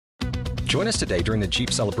Join us today during the Jeep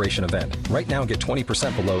Celebration event. Right now, get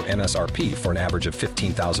 20% below MSRP for an average of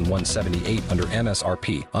 $15,178 under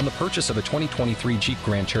MSRP on the purchase of a 2023 Jeep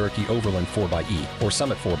Grand Cherokee Overland 4xE or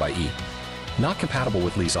Summit 4xE. Not compatible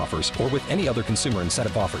with lease offers or with any other consumer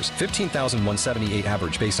incentive offers. $15,178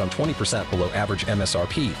 average based on 20% below average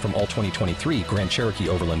MSRP from all 2023 Grand Cherokee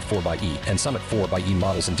Overland 4xE and Summit 4xE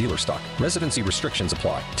models in dealer stock. Residency restrictions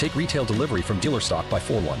apply. Take retail delivery from dealer stock by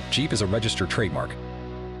 4/1. Jeep is a registered trademark.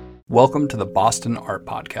 Welcome to the Boston Art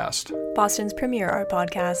Podcast, Boston's premier art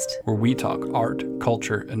podcast, where we talk art,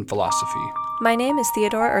 culture, and philosophy. My name is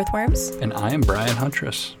Theodore Earthworms. And I am Brian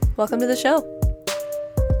Huntress. Welcome to the show.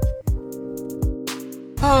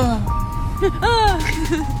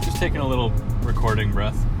 Just taking a little recording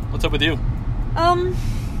breath. What's up with you? Kind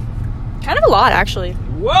of a lot, actually.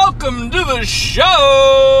 Welcome to the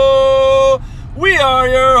show! We are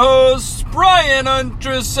your hosts, Brian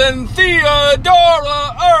Huntress and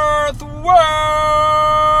Theodora Earthworms!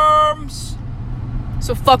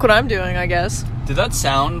 So fuck what I'm doing, I guess. Did that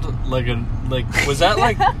sound was that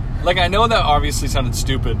like I know that obviously sounded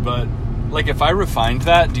stupid, but like if I refined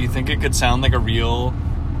that, do you think it could sound like a real,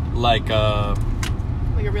 like a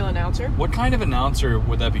real announcer? What kind of announcer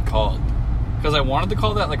would that be called? Because I wanted to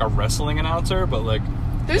call that like a wrestling announcer, but like...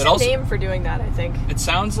 There's a name for doing that, I think. It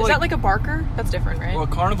sounds like... Is that like a barker? That's different, right? Well, a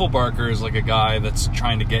carnival barker is like a guy that's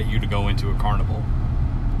trying to get you to go into a carnival.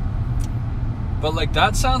 But like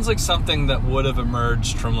that sounds like something that would have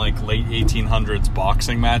emerged from like late 1800s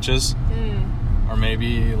boxing matches. Or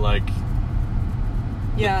maybe like...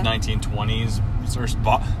 Yeah. 1920s or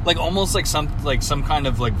like almost like some kind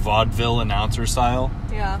of like vaudeville announcer style.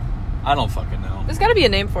 Yeah. I don't fucking know. There's got to be a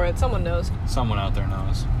name for it. Someone knows. Someone out there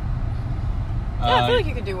knows. Yeah, I feel like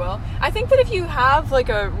you could do well. I think that if you have like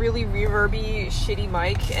a really reverby, shitty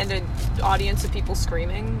mic and an audience of people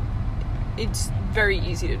screaming, it's very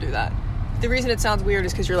easy to do that. The reason it sounds weird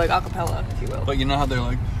is because you're like a cappella, if you will. But you know how they're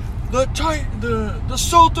like, the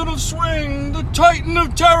Sultan of Swing, the Titan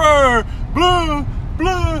of Terror, blah,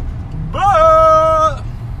 blah, blah.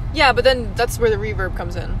 Yeah, but then that's where the reverb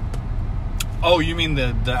comes in. Oh, you mean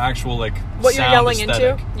the actual like what sound you're yelling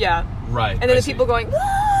aesthetic. into? Yeah. Right. And then the people going,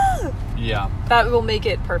 ah! Yeah. That will make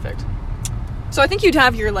it perfect. So I think you'd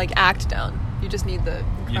have your like act down. You just need the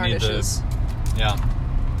garnishes. Yeah.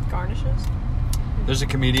 Garnishes? There's a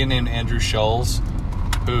comedian named Andrew Schulz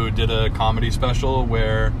who did a comedy special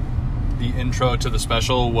where the intro to the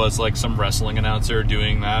special was like some wrestling announcer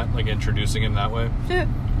doing that, like introducing him that way. Yeah.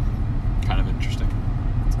 Kind of interesting.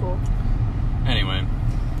 That's cool. Anyway,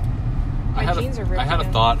 I had a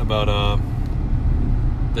in. thought about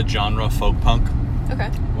the genre folk punk. Okay.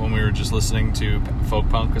 When we were just listening to folk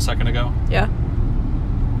punk a second ago. Yeah.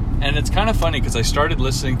 And it's kind of funny because I started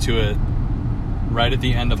listening to it right at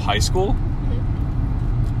the end of high school,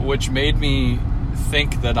 which made me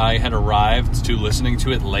think that I had arrived to listening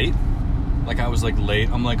to it late. Like I was like late.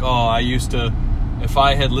 I'm like, oh, if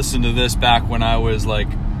I had listened to this back when I was like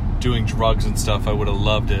doing drugs and stuff, I would have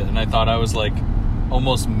loved it. And I thought I was like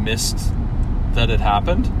almost missed that it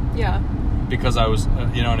happened. Yeah. Because I was,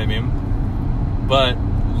 you know what I mean? But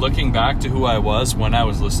looking back to who I was when I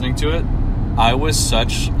was listening to it, I was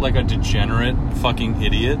such like a degenerate fucking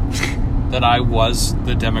idiot that I was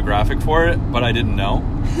the demographic for it, but I didn't know.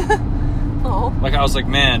 Oh. Like I was like,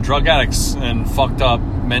 man, drug addicts and fucked up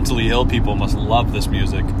mentally ill people must love this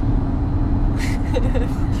music.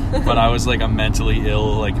 But I was like a mentally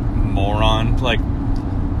ill like moron, like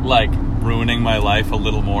ruining my life a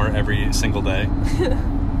little more every single day.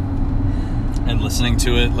 And listening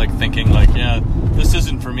to it, like thinking like, yeah, this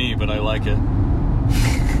isn't for me, but I like it.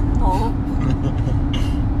 Oh.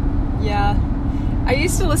 Yeah. I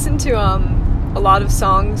used to listen to a lot of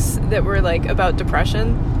songs that were like about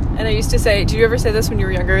depression. And I used to say, did you ever say this when you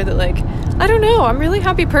were younger? That like, I don't know, I'm a really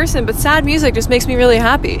happy person, but sad music just makes me really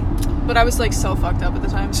happy. But I was like so fucked up at the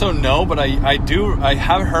time. So no, but I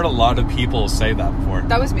have heard a lot of people say that before.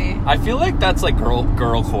 That was me. I feel like that's like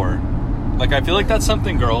girlcore. Like, I feel like that's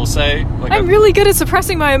something girls say. Like, I'm really good at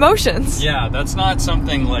suppressing my emotions. Yeah, that's not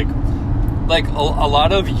something like a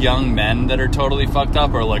lot of young men that are totally fucked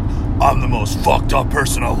up are like, I'm the most fucked up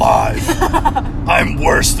person alive. I'm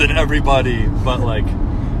worse than everybody. But like,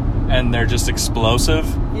 and they're just explosive.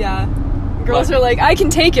 Yeah. Girls are like, I can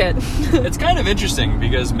take it. It's kind of interesting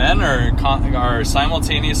because men are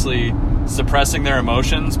simultaneously suppressing their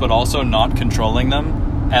emotions, but also not controlling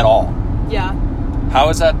them at all. Yeah. How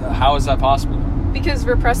is that possible? Because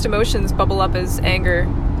repressed emotions bubble up as anger.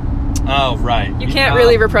 Oh, right. You can't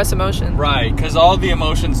really repress emotion. Right, because all the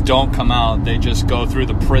emotions don't come out. They just go through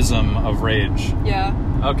the prism of rage. Yeah.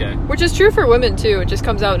 Okay. Which is true for women, too. It just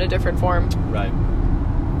comes out in a different form. Right.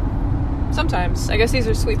 Sometimes. I guess these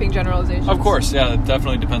are sweeping generalizations. Of course, yeah, it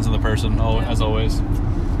definitely depends on the person, as always.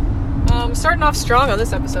 Starting off strong on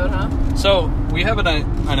this episode, huh? So, we have an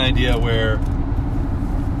idea where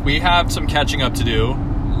we have some catching up to do.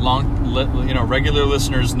 Regular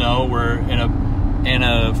listeners know we're in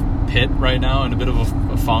a pit right now, in a bit of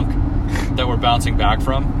a funk that we're bouncing back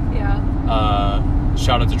from. Yeah.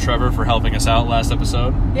 Shout out to Trevor for helping us out last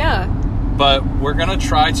episode. Yeah. But we're going to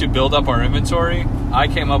try to build up our inventory. I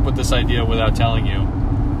came up with this idea without telling you,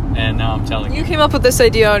 and now I'm telling you. You came up with this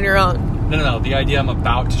idea on your own? No, the idea I'm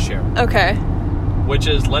about to share. Okay. Which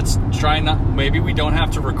is, let's try maybe we don't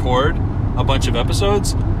have to record a bunch of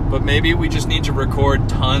episodes, but maybe we just need to record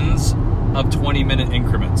tons of 20-minute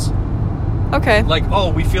increments. Okay. Like,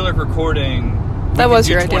 we feel like recording. That was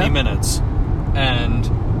your 20 idea. minutes. And,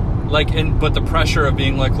 but the pressure of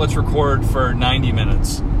being like, let's record for 90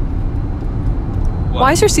 minutes. What?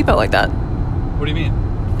 Why is your seatbelt like that? What do you mean?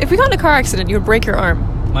 If we got in a car accident, you would break your arm.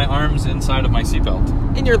 My arm's inside of my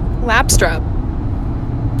seatbelt. In your lap strap.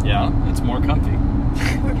 Yeah, it's more comfy.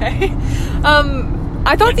 Okay.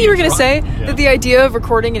 I thought that you were going to say that the idea of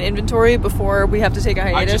recording an inventory before we have to take a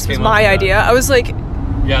hiatus was my idea. I was like...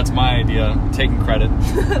 Yeah, it's my idea. Taking credit. No,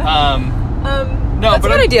 that's a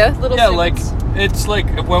good idea. Little snippets. It's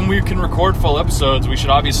like when we can record full episodes, we should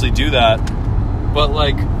obviously do that. But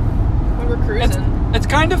when we're cruising, it's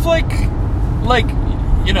kind of like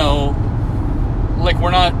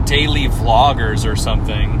we're not daily vloggers or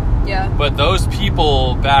something. Yeah. But those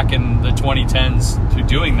people back in the 2010s who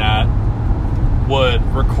doing that would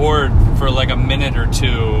record for like a minute or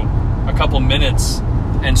two, a couple minutes,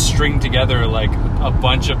 and string together like a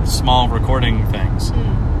bunch of small recording things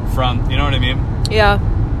from, you know what I mean? Yeah.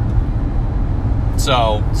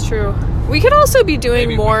 So it's true. We could also be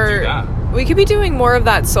doing more. We could be doing more of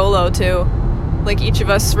that solo too, like each of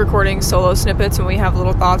us recording solo snippets when we have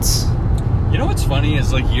little thoughts. You know what's funny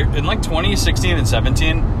is in 2016 and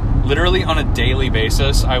 17, literally on a daily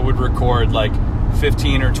basis, I would record like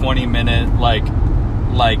 15 or 20 minute like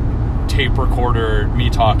tape recorder me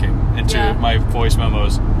talking into my voice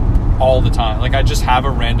memos all the time. Like I just have a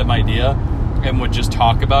random idea and would just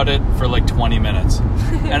talk about it for like 20 minutes.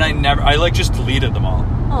 And I just deleted them all.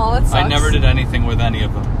 Oh, that sucks. I never did anything with any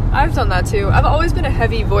of them. I've done that too. I've always been a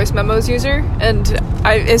heavy voice memos user, and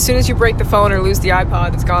as soon as you break the phone or lose the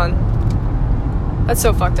iPod, it's gone. That's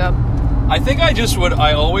so fucked up. I think I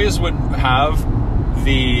always would have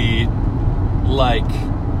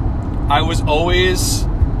I was always,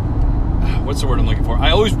 what's the word I'm looking for?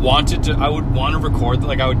 I would want to record,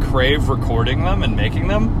 I would crave recording them and making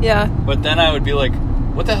them. Yeah. But then I would be like,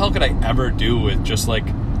 what the hell could I ever do with just like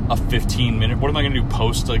a 15-minute, what am I going to do,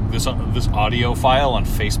 post like this audio file on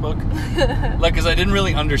Facebook? Because I didn't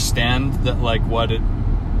really understand that what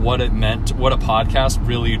it meant, what a podcast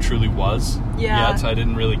really truly was. Yeah. Yet. I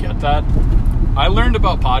didn't really get that. I learned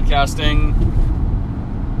about podcasting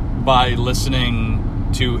by listening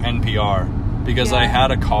to NPR because I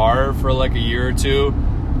had a car for like a year or two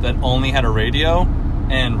that only had a radio,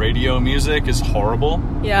 and radio music is horrible.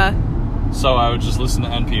 Yeah. So I would just listen to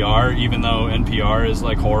NPR, even though NPR is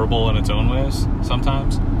like horrible in its own ways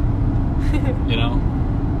sometimes. You know?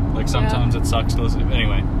 Like sometimes it sucks to listen to.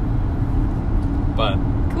 Anyway. But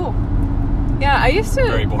cool. Yeah, I used to...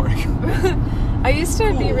 Very boring. I used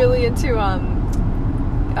to be really into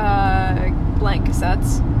blank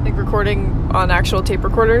cassettes, like recording on actual tape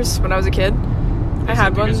recorders when I was a kid. I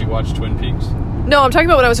had one. Because you watched Twin Peaks? No, I'm talking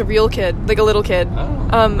about when I was a real kid, like a little kid. Oh.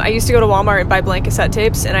 I used to go to Walmart and buy blank cassette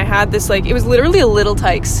tapes, and I had this, it was literally a Little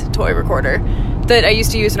Tykes toy recorder that I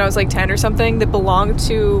used to use when I was like 10 or something, that belonged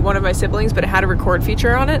to one of my siblings, but it had a record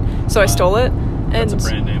feature on it, so I stole it. And that's a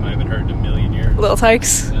brand name I haven't heard in a million years. Little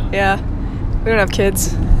Tykes? Yeah. We don't have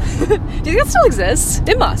kids. Do you think that still exists?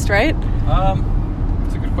 It must, right?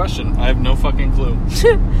 It's a good question. I have no fucking clue.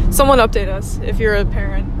 Someone update us if you're a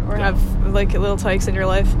parent or have like Little Tykes in your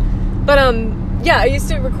life. But yeah, I used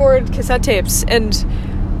to record cassette tapes, and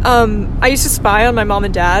I used to spy on my mom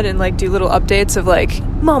and dad and like do little updates of like,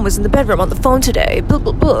 Mom was in the bedroom on the phone today, blah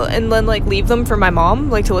blah blah, and then like leave them for my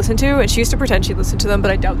mom like to listen to, and she used to pretend she'd listen to them,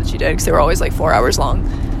 but I doubt that she did because they were always like 4 hours long.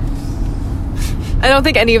 I don't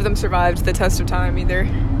think any of them survived the test of time either.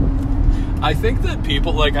 I think that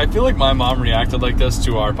people I feel like my mom reacted like this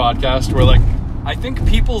to our podcast, where I think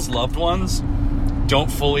people's loved ones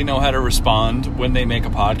don't fully know how to respond when they make a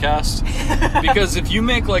podcast. Because if you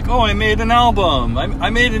make I made an album,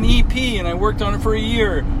 I made an EP and I worked on it for a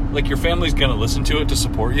year, your family's gonna listen to it to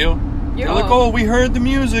support you. Yeah. They're like, oh, we heard the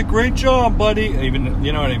music, great job, buddy. Even,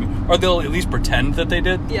 you know what I mean? Or they'll at least pretend that they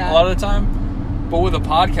did a lot of the time. But with a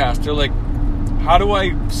podcast, they're like,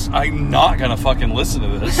 I'm not gonna fucking listen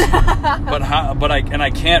to this. but I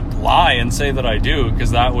can't lie and say that I do,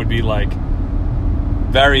 because that would be like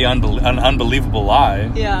an unbelievable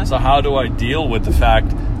lie. Yeah. So how do I deal with the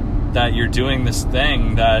fact that you're doing this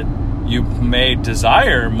thing that you may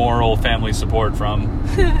desire moral family support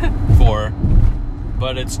for,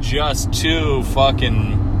 but it's just too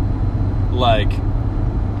fucking, like,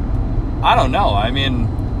 I don't know. I mean,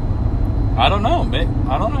 I don't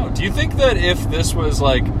know. Do you think that if this was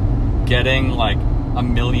like getting like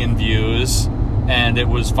 1 million views and it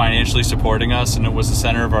was financially supporting us and it was the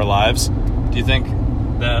center of our lives, do you think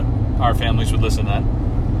that our families would listen to that?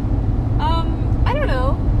 I don't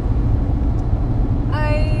know.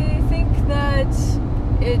 I think that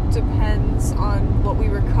it depends on what we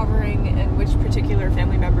were covering and which particular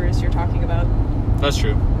family members you're talking about. That's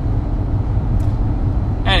true.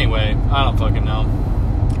 Anyway, I don't fucking know.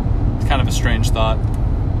 It's kind of a strange thought.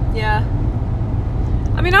 Yeah.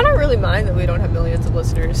 I mean, I don't really mind that we don't have millions of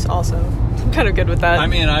listeners, also. I'm kind of good with that. I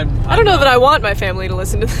mean, I don't know that I want my family to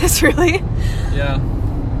listen to this, really. Yeah.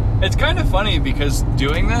 It's kind of funny because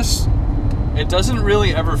doing this, it doesn't even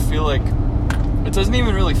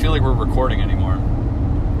really feel like we're recording anymore.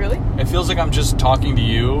 Really? It feels like I'm just talking to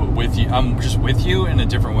you, I'm just with you in a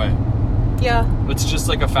different way. Yeah. It's just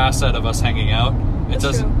like a facet of us hanging out. It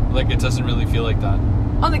doesn't really feel like that.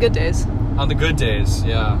 On the good days. On the good days,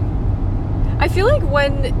 yeah. I feel like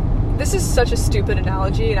this is such a stupid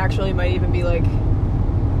analogy, and actually might even be like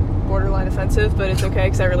borderline offensive, but it's okay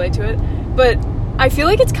because I relate to it. But I feel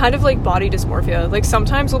like it's kind of like body dysmorphia. Like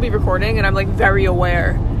sometimes we'll be recording and I'm like very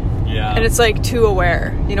aware. Yeah. And it's like too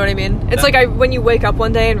aware. You know what I mean? It's like when you wake up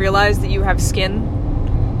one day and realize that you have skin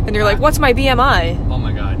and you're like, what's my BMI? Oh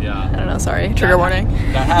my god, yeah. I don't know, sorry. Trigger warning.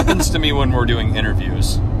 That happens to me when we're doing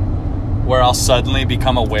interviews, where I'll suddenly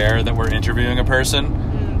become aware that we're interviewing a person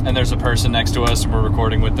and there's a person next to us and we're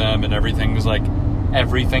recording with them and everything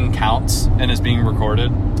counts and is being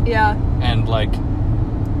recorded. Yeah. And like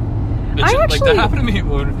that happened to me.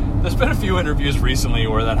 There's been a few interviews recently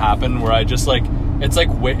where that happened, where I just like it's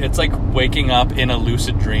like waking up in a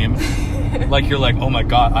lucid dream. Like you're like, oh my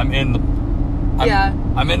god, I'm in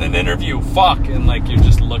an interview, fuck, and like you're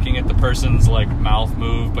just looking at the person's like mouth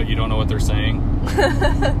move, but you don't know what they're saying.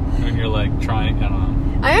 And you're like trying, I don't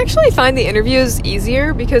know. I actually find the interviews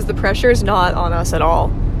easier because the pressure is not on us at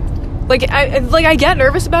all. Like I get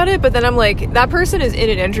nervous about it, but then I'm like, that person is in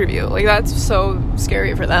an interview. Like that's so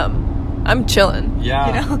scary for them. I'm chilling. Yeah.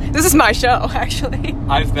 You know? This is my show, actually.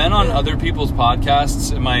 I've been on other people's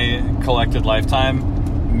podcasts in my collected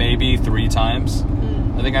lifetime maybe 3 times.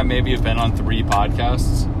 I think I maybe have been on 3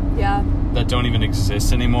 podcasts. Yeah. That don't even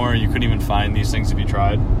exist anymore. You couldn't even find these things if you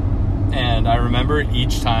tried. And I remember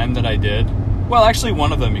each time that I did, well, actually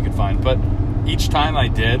one of them you could find, but each time I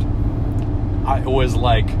did,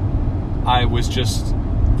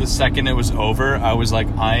 the second it was over, I was like,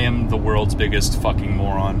 I am the world's biggest fucking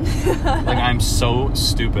moron. Like, I'm so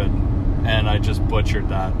stupid. And I just butchered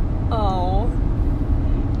that. Oh.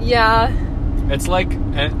 Yeah. It's like,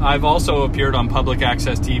 I've also appeared on public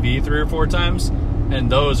access TV 3 or 4 times, and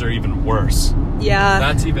those are even worse. Yeah.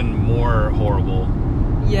 That's even more horrible.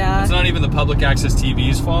 Yeah. It's not even the public access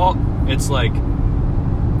TV's fault. It's like,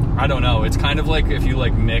 I don't know. It's kind of like if you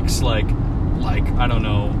like mix like I don't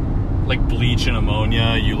know, like bleach and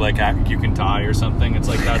ammonia, you can die or something. It's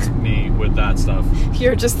like, that's me with that stuff.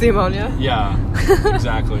 You're just the ammonia? Yeah,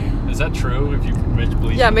 exactly. Is that true? If you mix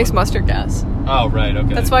bleach? Yeah, it makes mustard gas. Oh, right,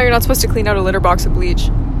 okay. That's why you're not supposed to clean out a litter box of bleach.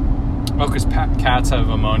 Oh, because cats have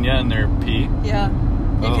ammonia in their pee? Yeah.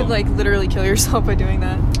 You could like literally kill yourself by doing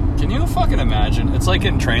that. Can you fucking imagine? It's like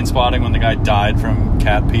in Trainspotting when the guy died from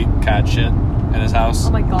cat shit in his house.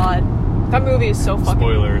 Oh my god. That movie is so fucking...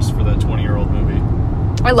 Spoilers for that 20-year-old movie.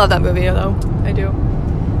 I love that movie, though. I do.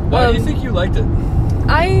 Why do you think you liked it?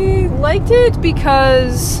 I liked it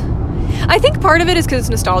because... I think part of it is because it's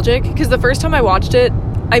nostalgic. Because the first time I watched it,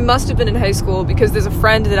 I must have been in high school because there's a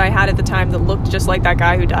friend that I had at the time that looked just like that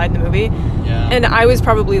guy who died in the movie. Yeah. And I was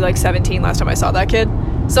probably like 17 last time I saw that kid.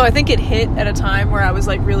 So I think it hit at a time where I was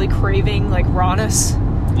like really craving like rawness.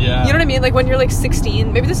 Yeah. You know what I mean? Like when you're like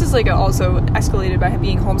 16, maybe this is like also escalated by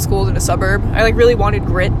being homeschooled in a suburb. I like really wanted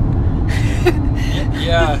grit.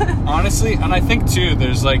 Yeah, honestly, and I think too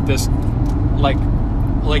there's like this like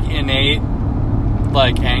innate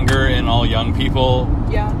like anger in all young people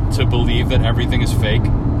to believe that everything is fake.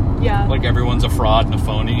 Yeah. Like everyone's a fraud and a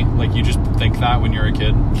phony. Like you just think that when you're a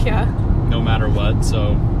kid. Yeah. No matter what.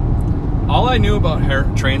 So all I knew about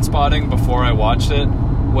Trainspotting before I watched it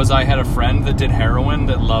was I had a friend that did heroin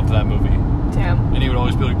that loved that movie. Damn. And he would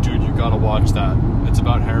always be like, dude, you gotta watch that. It's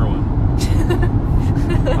about heroin.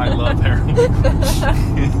 I love heroin.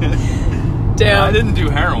 Damn. I didn't do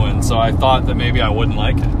heroin, so I thought that maybe I wouldn't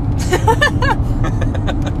like it.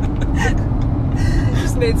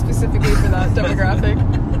 Just made specifically for that demographic.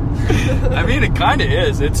 I mean, it kind of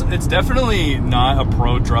is. It's definitely not a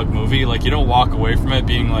pro-drug movie. Like, you don't walk away from it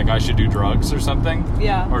being like, I should do drugs or something.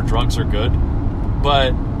 Yeah. Or drugs are good.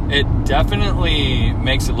 But it definitely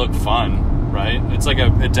makes it look fun, right? It's like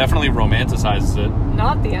it definitely romanticizes it.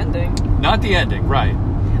 Not the ending. Not the ending, right.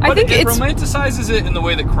 I think it it's romanticizes it in the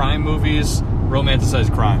way that crime movies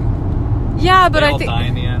romanticize crime. Yeah, but they I all think die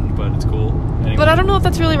in the end, but it's cool. Anyway. But I don't know if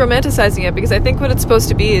that's really romanticizing it, because I think what it's supposed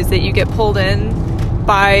to be is that you get pulled in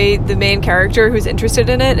by the main character who's interested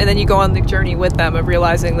in it, and then you go on the journey with them of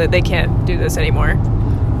realizing that they can't do this anymore.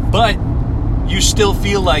 But you still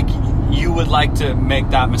feel like you would like to make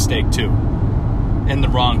that mistake too, in the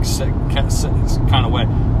wrong kind of way.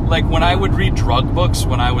 Like, when I would read drug books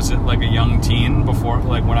when I was like a young teen, before,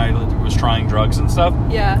 like when I was trying drugs and stuff,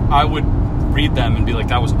 Yeah. I would read them and be like,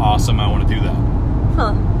 that was awesome, I want to do that.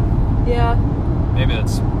 Huh. Yeah. Maybe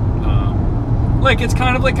that's like, it's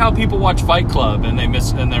kind of like how people watch Fight Club and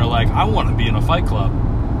they're like, I want to be in a Fight Club.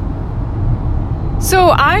 So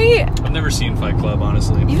I've never seen Fight Club,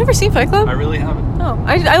 honestly. You've never seen Fight Club? I really haven't. Oh,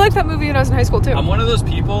 I liked that movie when I was in high school too. I'm one of those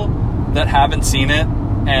people that haven't seen it,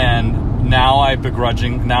 and now I'm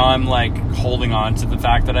like holding on to the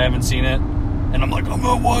fact that I haven't seen it, and I'm like, I'm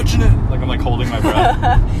not watching it. Like, I'm like holding my breath.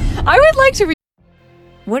 I would like to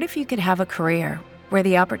What if you could have a career where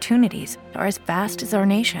the opportunities are as vast as our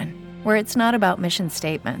nation, where it's not about mission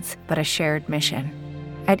statements, but a shared mission?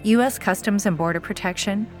 At U.S. Customs and Border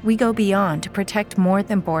Protection, we go beyond to protect more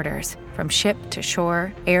than borders. From ship to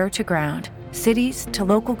shore, air to ground, cities to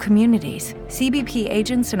local communities, CBP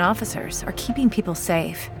agents and officers are keeping people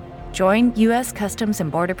safe. Join U.S. Customs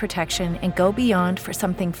and Border Protection and go beyond for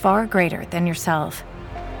something far greater than yourself.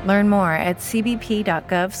 Learn more at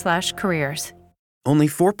cbp.gov/careers. Only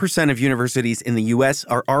 4% of universities in the U.S.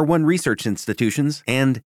 are R1 research institutions,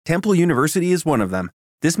 and Temple University is one of them.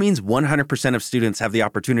 This means 100% of students have the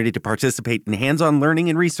opportunity to participate in hands-on learning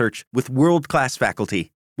and research with world-class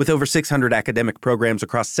faculty. With over 600 academic programs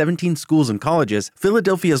across 17 schools and colleges,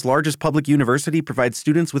 Philadelphia's largest public university provides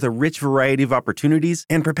students with a rich variety of opportunities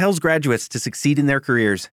and propels graduates to succeed in their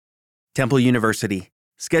careers. Temple University.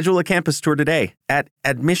 Schedule a campus tour today at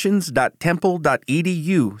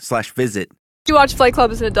admissions.temple.edu/visit. You watch Fight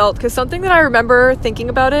Club as an adult, because something that I remember thinking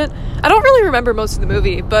about it, I don't really remember most of the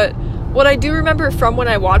movie, but what I do remember from when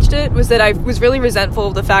I watched it was that I was really resentful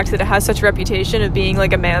of the fact that it has such a reputation of being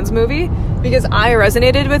like a man's movie, because I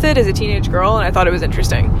resonated with it as a teenage girl and I thought it was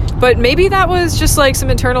interesting. But maybe that was just like some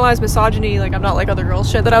internalized misogyny, like I'm not like other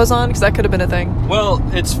girls shit that I was on, because that could have been a thing. Well,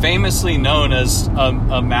 it's famously known as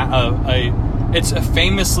it's a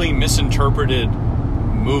famously misinterpreted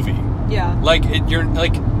movie. Yeah. Like,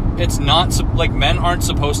 it's not like, men aren't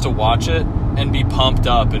supposed to watch it and be pumped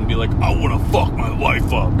up and be like, I want to fuck my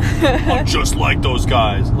life up. I'm just like those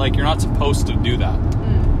guys. Like, you're not supposed to do that.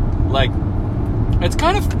 Like, it's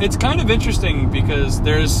kind of interesting, because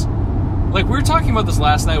there's, like, we were talking about this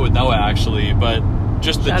last night with Noah, actually, but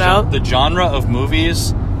just the genre of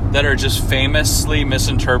movies that are just famously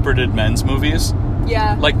misinterpreted men's movies.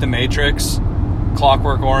 Yeah. Like The Matrix,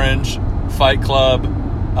 Clockwork Orange, Fight Club,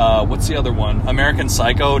 what's the other one? American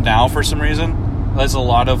Psycho now, for some reason. There's a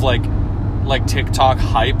lot of like TikTok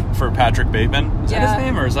hype for Patrick Bateman. Is that his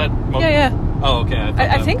name, or is that... Yeah. Oh, okay.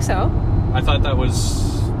 I think so. I thought that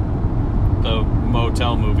was the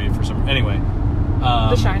motel movie for some... Anyway.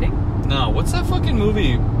 The Shining? No, what's that fucking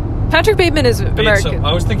movie? Patrick Bateman is American.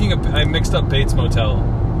 I was thinking I mixed up Bates Motel.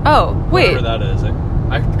 Oh, wait. Whatever that is.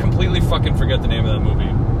 I completely fucking forget the name of that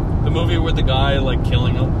movie. The movie with the guy, like,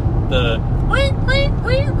 killing the... and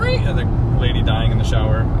the lady dying in the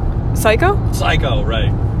shower. Psycho,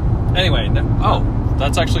 right. Anyway,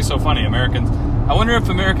 that's actually so funny. I wonder if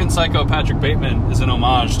American Psycho Patrick Bateman is an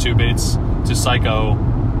homage to Psycho,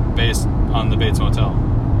 based on the Bates Motel.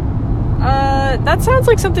 That sounds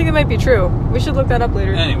like something that might be true. We should look that up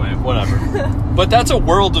later. Anyway, whatever. But that's a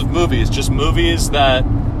world of movies, just movies that,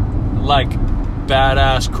 like,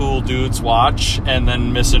 badass cool dudes watch and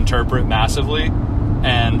then misinterpret massively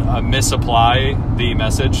and misapply the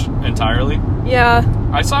message entirely. Yeah.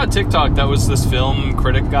 I saw a TikTok that was this film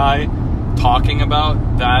critic guy talking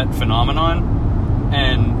about that phenomenon,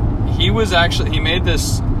 and he made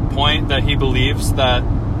this point that he believes that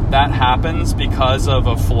happens because of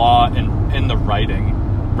a flaw in the writing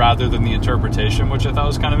rather than the interpretation, which I thought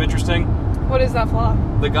was kind of interesting. What is that flaw?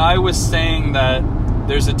 The guy was saying that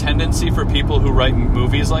there's a tendency for people who write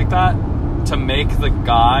movies like that to make the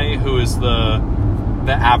guy who is the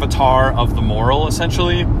the avatar of the moral,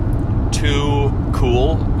 essentially, too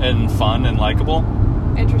cool and fun and likable.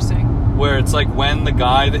 Interesting. Where it's like when the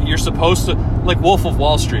guy that you're supposed to, like Wolf of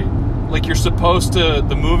Wall Street, like you're supposed to,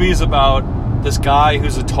 the movie's about this guy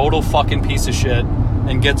who's a total fucking piece of shit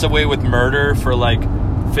and gets away with murder for like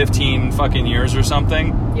 15 fucking years or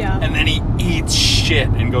something. Yeah. And then he eats shit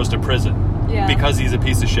and goes to prison. Yeah. Because he's a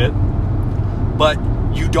piece of shit. But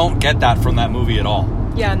you don't get that from that movie at all.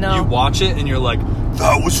 Yeah, no. You watch it and you're like,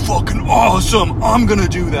 that was fucking awesome. I'm gonna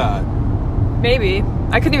do that. Maybe.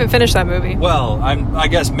 I couldn't even finish that movie. Well, I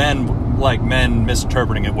guess men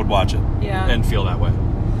misinterpreting it would watch it. Yeah. And feel that way.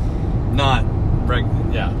 Not,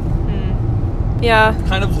 yeah. Yeah.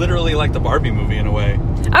 Kind of literally like the Barbie movie in a way.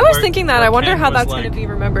 I was thinking that. I wonder Ken how was that's like, going to be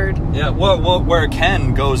remembered. Yeah, well, where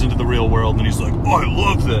Ken goes into the real world and he's like, oh, I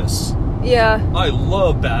love this. Yeah. I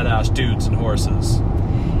love badass dudes and horses.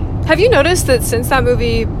 Have you noticed that since that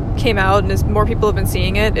movie came out and as more people have been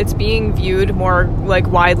seeing it, it's being viewed more like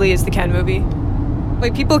widely as the Ken movie?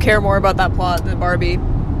 Like people care more about that plot than Barbie,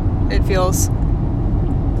 it feels.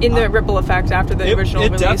 In the ripple effect after the original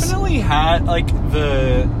release. It definitely had like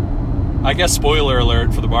the, I guess spoiler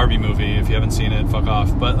alert for the Barbie movie, if you haven't seen it, fuck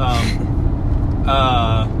off. But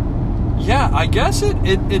yeah, I guess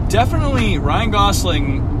it definitely, Ryan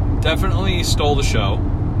Gosling definitely stole the show.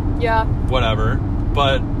 Yeah. Whatever.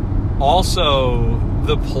 But also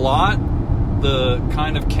the plot, the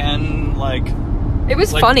kind of Ken, like, it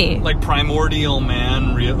was funny. Like primordial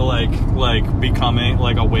man, like becoming,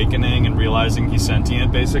 like awakening and realizing he's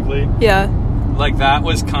sentient, basically. Yeah. Like that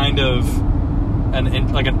was kind of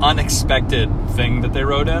an unexpected thing that they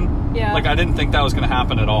wrote in. Yeah. Like I didn't think that was going to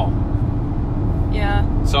happen at all. Yeah.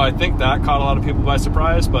 So I think that caught a lot of people by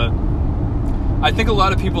surprise, but I think a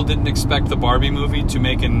lot of people didn't expect the Barbie movie to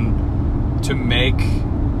make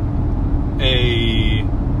a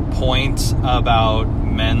point about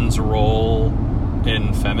men's role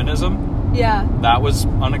in feminism. Yeah. That was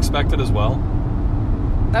unexpected as well.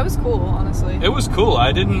 That was cool, honestly. It was cool.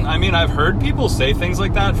 I've heard people say things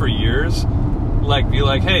like that for years. Like, be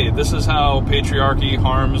like, hey, this is how patriarchy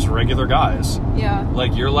harms regular guys. Yeah.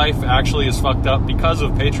 Like, your life actually is fucked up because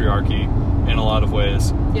of patriarchy in a lot of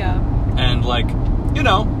ways. Yeah. And, like, you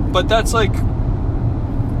know, but that's like,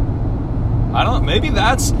 I don't know, maybe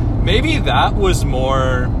that was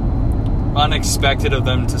more unexpected of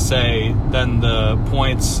them to say than the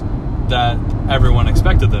points that everyone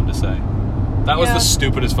expected them to say. That was the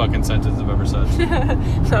stupidest fucking sentence I've ever said.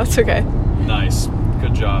 No, it's okay. Nice.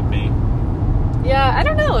 Good job, me. Yeah, I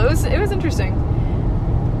don't know. It was interesting.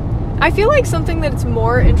 I feel like something that's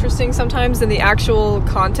more interesting sometimes than the actual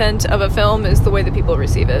content of a film is the way that people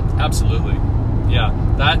receive it. Absolutely. Yeah,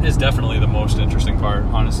 that is definitely the most interesting part,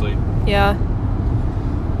 honestly. Yeah.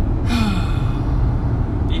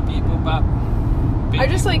 Beep, beep, boop, bop. Beep, I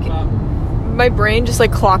just, like, boop, bop. My brain just,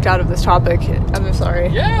 like, clocked out of this topic. I'm sorry.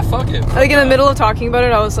 Yeah, fuck it. Like, in the middle of talking about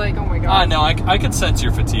it, I was like, oh my god. No, I could sense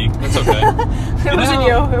your fatigue. That's okay. It wasn't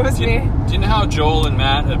you. It was me. Do you know how Joel and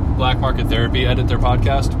Matt at Black Market Therapy edit their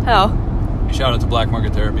podcast? How? Shout out to Black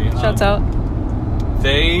Market Therapy. Shouts out.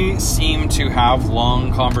 They seem to have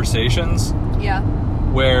long conversations. Yeah.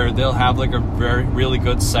 Where they'll have, like, a really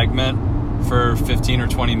good segment for 15 or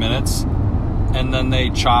 20 minutes, and then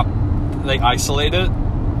they isolate it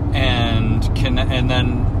and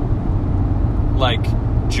then like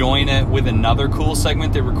join it with another cool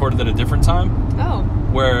segment they recorded at a different time. Oh.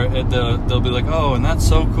 Where they'll be like, oh, and that's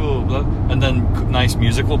so cool, and then nice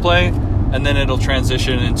music will play, and then it'll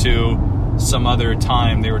transition into some other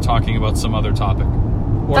time they were talking about some other topic,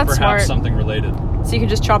 or that's perhaps smart. Something related. So you can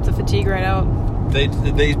just chop the fatigue right out.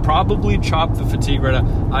 They probably chop the fatigue right out.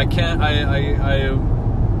 I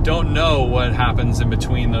don't know what happens in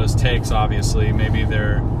between those takes, obviously. Maybe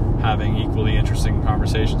they're having equally interesting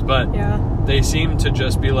conversations, but yeah. They seem to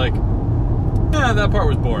just be like, that part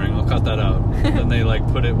was boring, I'll cut that out. And they like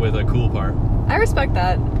put it with a cool part. I respect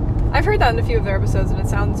that. I've heard that in a few of their episodes, and it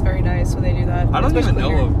sounds very nice when they do that. I don't even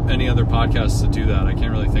know of any other podcasts that do that. I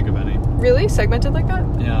can't really think of any. Really? Segmented like that?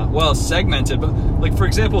 Yeah. Well, segmented, but like, for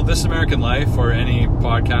example, This American Life or any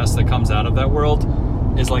podcast that comes out of that world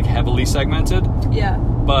is like heavily segmented. Yeah.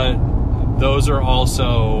 But those are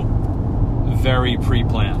also very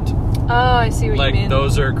pre-planned. Oh, I see what you mean. Like,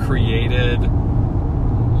 those are created,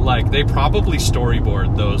 like, they probably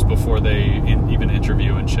storyboard those before they even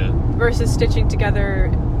interview and shit. Versus stitching together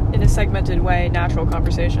in a segmented way, natural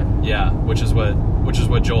conversation. Yeah, which is what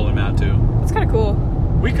Joel and Matt do. That's kind of cool.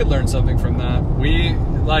 We could learn something from that. We,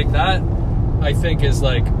 like, that, I think, is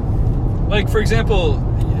like, for example,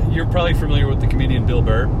 you're probably familiar with the comedian Bill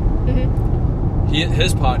Burr. Mm-hmm.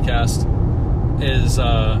 His podcast is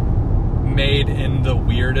made in the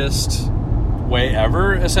weirdest way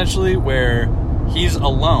ever, essentially, where he's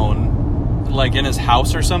alone, like in his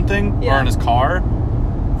house or something, or in his car,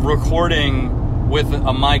 recording with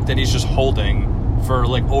a mic that he's just holding for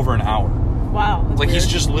like over an hour. Wow. Like weird. He's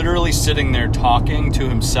just literally sitting there talking to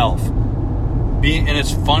himself. And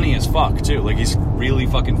it's funny as fuck, too. Like, he's really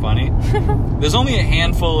fucking funny. There's only a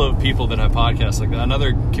handful of people that have podcasts like that.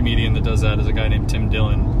 Another comedian that does that is a guy named Tim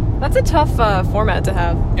Dillon. That's a tough format to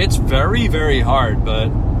have. It's very, very hard,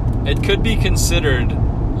 but it could be considered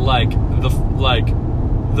like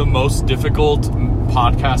the most difficult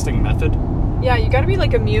podcasting method. Yeah, you gotta be,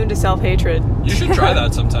 like, immune to self-hatred. You should try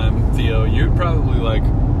that sometime, Theo. You'd probably, like...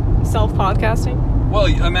 Self-podcasting? Well,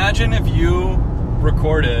 imagine if you...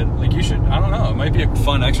 record it, like you should, I don't know, it might be a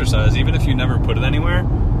fun exercise, even if you never put it anywhere,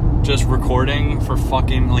 just recording for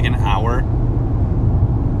fucking like an hour. I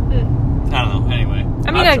don't know, anyway.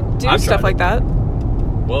 I mean, I do stuff like that.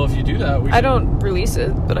 Well, if you do that, I don't release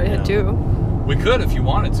it, but I do. We could if you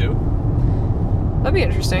wanted to. That'd be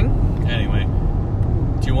interesting. Anyway,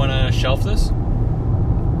 do you want to shelf this?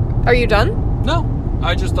 Are you done? No,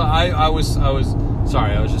 I just thought, I was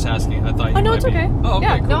sorry, I was just asking. I thought you might be. Oh, no, it's okay. Oh, okay,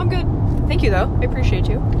 yeah, cool. No, I'm good. Thank you, though. I appreciate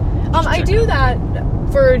you. I do that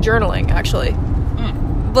for journaling, actually.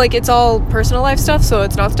 Like, it's all personal life stuff, so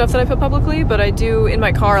it's not stuff that I put publicly, but I do, in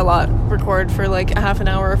my car a lot, record for, like, a half an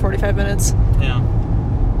hour or 45 minutes. Yeah.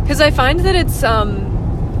 Because I find that it's, I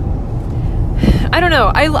don't know.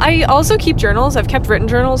 I also keep journals. I've kept written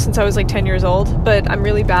journals since I was, like, 10 years old, but I'm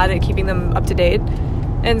really bad at keeping them up to date.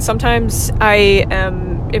 And sometimes I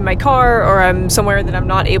am in my car, or I'm somewhere that I'm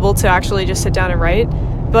not able to actually just sit down and write.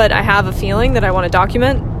 But I have a feeling that I want to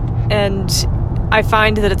document, and I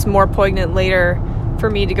find that it's more poignant later for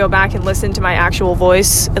me to go back and listen to my actual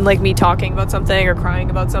voice and like me talking about something or crying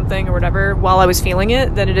about something or whatever while I was feeling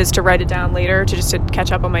it than it is to write it down later to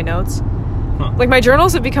catch up on my notes. Like, my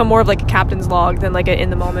journals have become more of like a captain's log than like an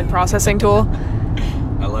in-the-moment processing tool.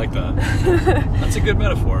 I like that. That's a good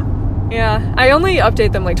metaphor. Yeah, I only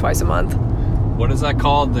update them like twice a month. What is that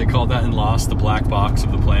called? They called that in Lost the black box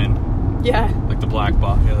of the plane. Yeah. Like the black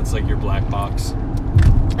box. Yeah, that's like your black box.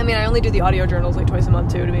 I mean, I only do the audio journals like twice a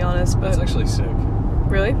month too, to be honest. But that's actually sick.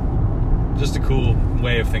 Really? Just a cool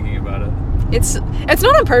way of thinking about it. It's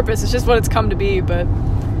not on purpose. It's just what it's come to be, but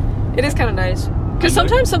it is kind of nice. Because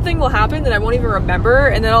sometimes something will happen that I won't even remember,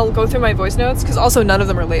 and then I'll go through my voice notes, because also none of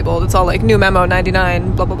them are labeled. It's all like, new memo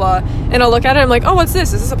 99, blah, blah, blah. And I'll look at it, and I'm like, oh, what's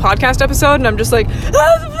this? Is this a podcast episode? And I'm just like,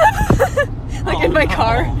 like in my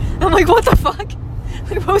car. I'm like, what the fuck?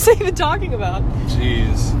 Like, what was I even talking about?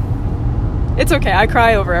 Jeez. It's okay. I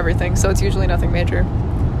cry over everything, so it's usually nothing major.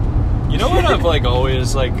 You know what I've like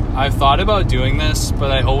always, like, I've thought about doing this,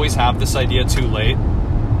 but I always have this idea too late.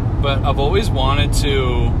 But I've always wanted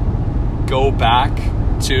to go back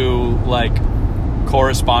to like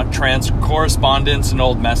correspondence and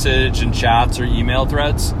old message and chats or email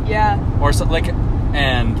threads. Yeah. Or so, like,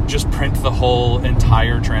 and just print the whole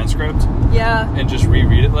entire transcript. Yeah. And just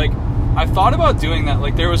reread it. Like, I've thought about doing that.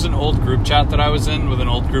 Like, there was an old group chat that I was in with an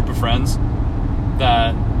old group of friends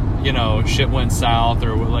that, you know, shit went south,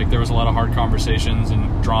 or like there was a lot of hard conversations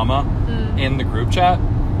and drama in the group chat.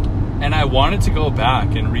 And I wanted to go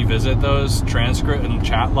back and revisit those transcript and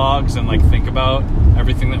chat logs and like think about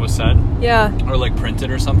everything that was said. Yeah. Or like print it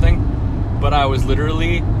or something. But I was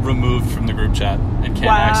literally removed from the group chat and can't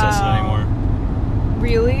access it anymore.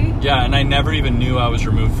 Really? Yeah, and I never even knew I was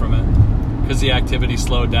removed from it. Because the activity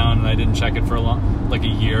slowed down and I didn't check it for a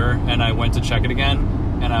year, and I went to check it again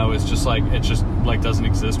and I was just like, it just like doesn't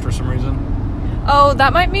exist for some reason. Oh,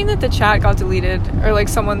 that might mean that the chat got deleted, or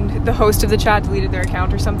like the host of the chat deleted their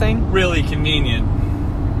account or something. Really convenient.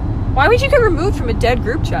 Why would you get removed from a dead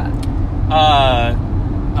group chat?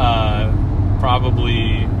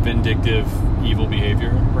 Probably vindictive, evil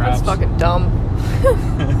behavior, perhaps. That's fucking dumb.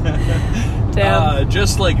 Damn.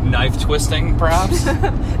 Just like knife twisting, perhaps.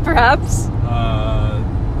 Perhaps.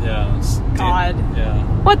 Yeah. God. Yeah.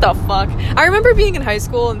 What the fuck? I remember being in high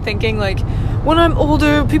school and thinking, like, when I'm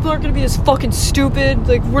older, people aren't gonna be this fucking stupid.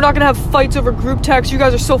 Like, we're not gonna have fights over group text. You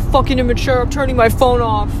guys are so fucking immature. I'm turning my phone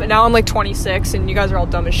off. And now I'm like 26, and you guys are all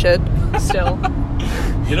dumb as shit. Still.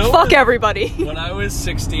 You know, fuck everybody. When I was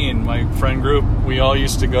 16, my friend group, we all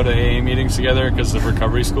used to go to AA meetings together because of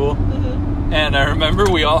recovery school. Mm-hmm. And I remember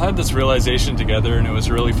we all had this realization together, and it was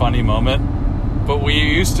a really funny moment. But we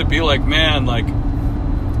used to be like, man, like,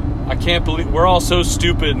 I can't believe we're all so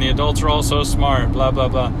stupid and the adults are all so smart, blah, blah,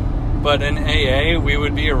 blah. But in AA, we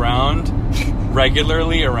would be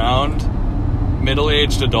regularly around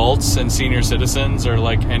middle-aged adults and senior citizens, or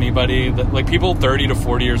like anybody that, like, people 30 to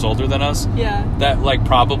 40 years older than us. Yeah. That like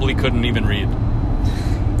probably couldn't even read.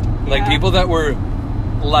 Like, people that were,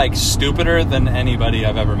 like, stupider than anybody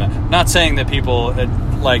I've ever met. Not saying that people,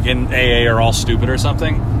 like, in AA are all stupid or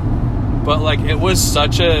something, but, like, it was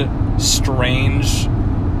such a strange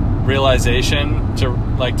realization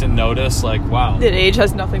to notice, like, wow. That age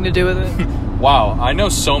has nothing to do with it. Wow, I know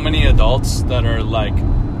so many adults that are, like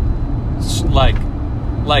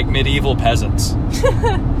medieval peasants.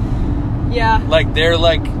 Yeah. Like, they're,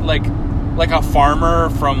 like a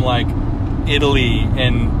farmer from, like, Italy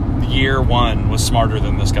in year 1 was smarter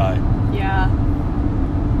than this guy. Yeah.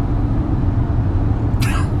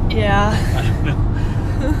 Yeah. I don't know.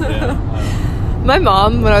 Yeah, My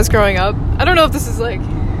mom, when I was growing up, I don't know if this is like,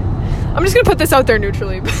 I'm just gonna put this out there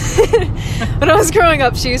neutrally, but when I was growing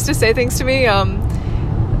up, she used to say things to me,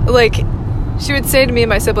 like, she would say to me and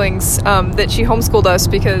my siblings that she homeschooled us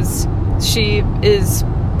because she is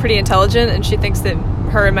pretty intelligent, and she thinks that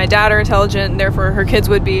her and my dad are intelligent, and therefore her kids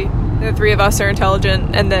would be. The 3 of us are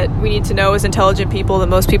intelligent, and that we need to know as intelligent people that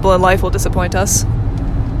most people in life will disappoint us.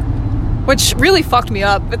 Which really fucked me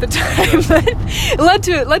up at the time. But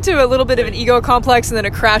it led to a little bit of an ego complex and then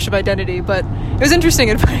a crash of identity, but it was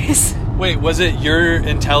interesting advice. Wait, was it you're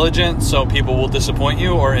intelligent so people will disappoint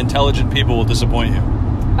you, or intelligent people will disappoint you?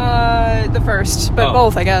 The first, but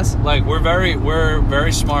both, I guess. Like, we're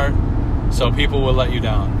very smart, so people will let you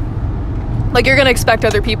down. Like, you're going to expect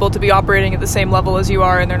other people to be operating at the same level as you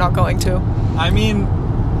are, and they're not going to. I mean,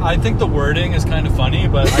 I think the wording is kind of funny,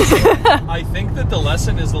 but I think that the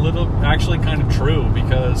lesson is actually kind of true,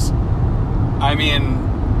 because, I mean,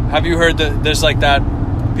 have you heard that there's, like, that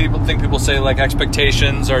people say, like,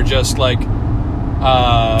 expectations are just, like,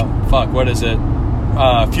 what is it?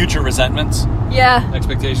 Future resentments. Yeah.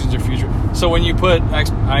 Expectations are future. So when you put,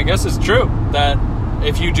 I guess it's true that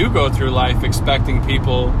if you do go through life expecting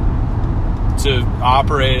people to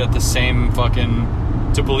operate at the same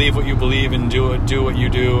to believe what you believe and do what you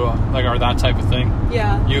do, like, or that type of thing.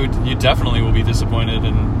 Yeah. You definitely will be disappointed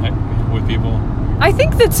with people. I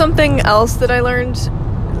think that something else that I learned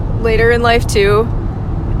later in life too,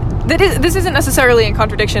 this isn't necessarily in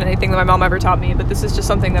contradiction to anything that my mom ever taught me, but this is just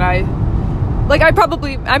something that I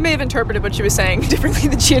may have interpreted what she was saying differently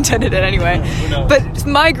than she intended it anyway. Who knows? But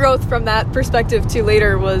my growth from that perspective to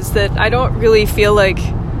later was that I don't really feel like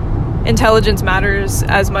intelligence matters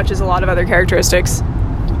as much as a lot of other characteristics.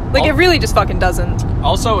 Like, it really just fucking doesn't.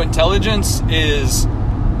 Also, intelligence is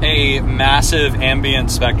a massive ambient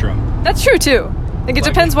spectrum. That's true too. Like, it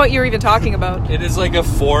depends what you're even talking about. It is like a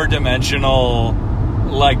 4-dimensional,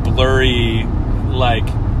 like, blurry, like,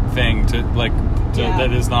 thing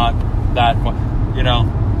that is not that, you know,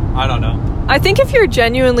 I don't know. I think if you're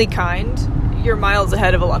genuinely kind, you're miles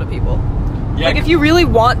ahead of a lot of people. Yeah. Like, if you really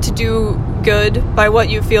want to do good by what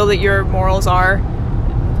you feel that your morals are,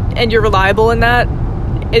 and you're reliable in that,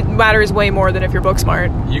 it matters way more than if you're book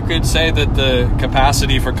smart. You could say that the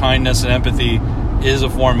capacity for kindness and empathy is a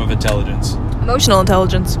form of intelligence. Emotional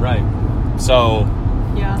intelligence. Right. So,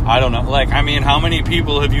 yeah. I don't know. Like, I mean, how many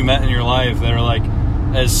people have you met in your life that are, like,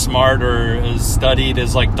 as smart or as studied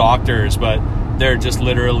as, like, doctors, but they're just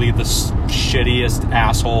literally the shittiest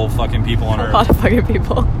asshole fucking people on earth? A lot of fucking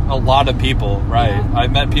people. A lot of people, right. Yeah.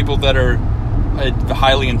 I've met people that are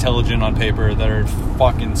highly intelligent on paper that are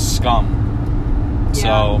fucking scum.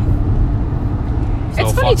 Yeah. So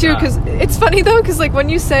it's funny too, because it's funny though, because, like, when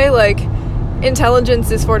you say, like,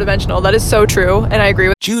 intelligence is 4-dimensional, that is so true, and I agree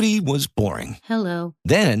with. Judy was boring. Hello.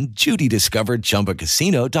 Then Judy discovered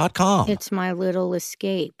ChumbaCasino.com. It's my little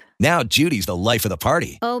escape. Now Judy's the life of the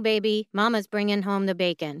party. Oh, baby, mama's bringing home the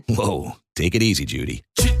bacon. Whoa, take it easy, Judy.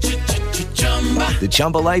 The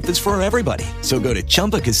Chumba life is for everybody. So go to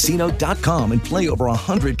ChumbaCasino.com and play over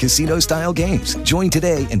 100 casino-style games. Join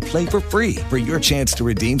today and play for free for your chance to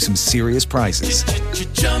redeem some serious prizes.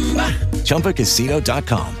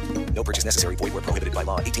 ChumbaCasino.com. No purchase necessary. Void where prohibited by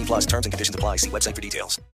law. 18+ terms and conditions apply. See website for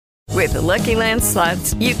details. With the Lucky Land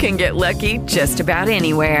Slots, you can get lucky just about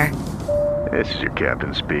anywhere. This is your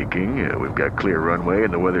captain speaking. We've got clear runway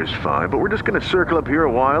and the weather's fine, but we're just going to circle up here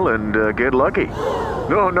a while and get lucky.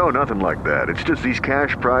 No, nothing like that. It's just these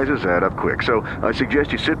cash prizes add up quick. So I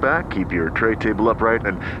suggest you sit back, keep your tray table upright,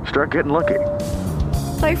 and start getting lucky.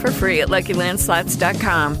 Play for free at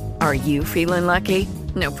LuckyLandSlots.com. Are you feeling lucky?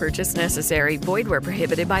 No purchase necessary. Void where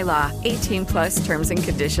prohibited by law. 18+ terms and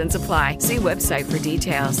conditions apply. See website for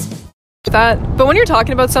details. But when you're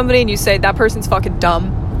talking about somebody and you say that person's fucking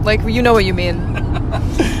dumb, like, you know what you mean.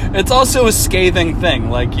 It's also a scathing thing.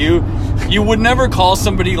 Like, you would never call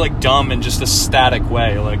somebody, like, dumb in just a static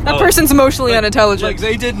way. Like, that person's emotionally unintelligent. Like,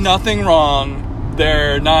 they did nothing wrong.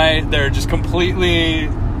 They're just completely,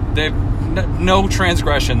 they've no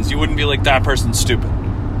transgressions. You wouldn't be like, that person's stupid.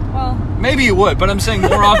 Well, maybe you would, but I'm saying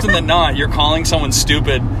more often than not, you're calling someone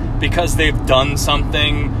stupid because they've done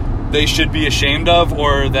something they should be ashamed of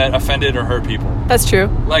or that offended or hurt people. That's true.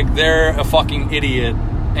 Like, they're a fucking idiot,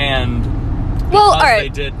 and well, because all right. they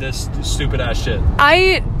did this stupid ass shit.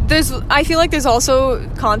 I feel like there's also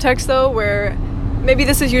context though where maybe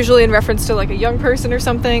this is usually in reference to like a young person or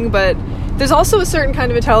something, but there's also a certain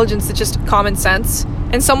kind of intelligence that's just common sense,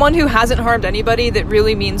 and someone who hasn't harmed anybody that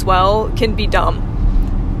really means well can be dumb.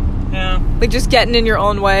 Yeah. Like, just getting in your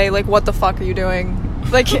own way, like, what the fuck are you doing?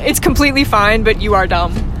 Like, it's completely fine, but you are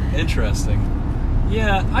dumb. Interesting.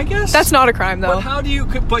 Yeah, I guess that's not a crime though. But how do you?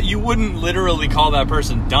 But you wouldn't literally call that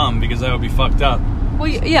person dumb because that would be fucked up. Well,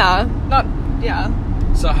 yeah, not yeah.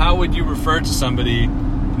 So how would you refer to somebody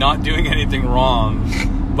not doing anything wrong,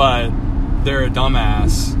 but they're a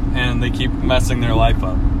dumbass and they keep messing their life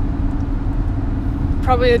up?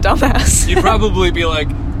 Probably a dumbass. You'd probably be like,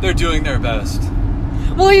 they're doing their best.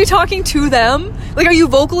 Well, are you talking to them? Like, are you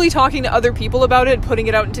vocally talking to other people about it, putting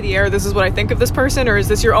it out into the air, this is what I think of this person, or is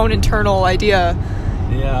this your own internal idea?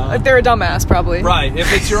 Yeah. Like, they're a dumbass, probably. Right.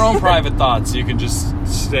 If it's your own private thoughts, you can just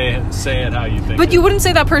say it how you think. But you wouldn't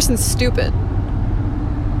say that person's stupid.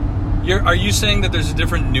 Are you saying that there's a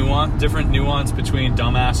different nuance between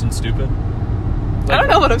dumbass and stupid? Like, I don't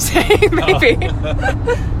know what I'm saying, maybe.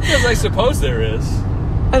 Because I suppose there is.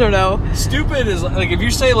 I don't know. Stupid is, like, if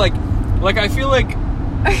you say, like I feel like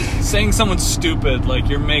saying someone's stupid, like,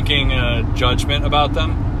 you're making a judgment about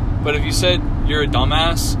them. But if you said you're a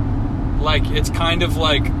dumbass, like, it's kind of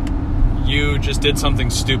like you just did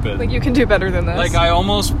something stupid. Like, you can do better than this. Like, I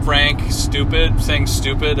almost rank saying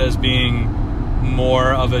stupid as being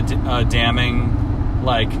more of a damning,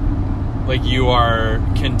 like you are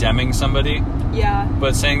condemning somebody. Yeah.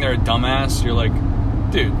 But saying they're a dumbass, you're like,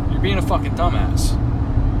 dude, you're being a fucking dumbass.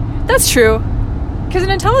 That's true. Because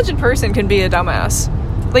an intelligent person can be a dumbass.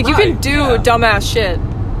 Like, you can do dumbass shit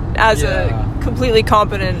as a completely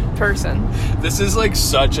competent person. This is like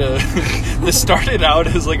such a... This started out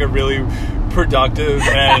as like a really productive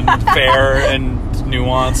and fair and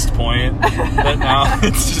nuanced point, but now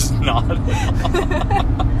it's just not at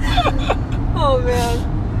all. Oh,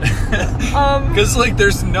 man. Because, like,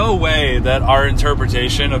 there's no way that our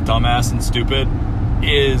interpretation of dumbass and stupid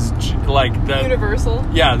is, like, that... Universal?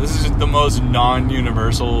 Yeah, this is the most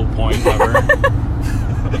non-universal point ever.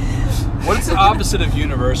 What's the opposite of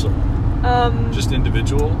universal? Just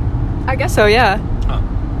individual? I guess so, yeah. Huh.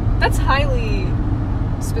 That's highly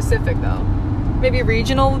specific, though. Maybe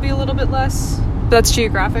regional would be a little bit less. But that's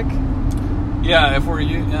geographic. Yeah, if we're...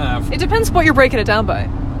 Yeah, it depends what you're breaking it down by.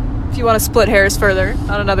 If you want to split hairs further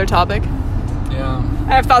on another topic. Yeah.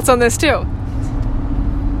 I have thoughts on this, too.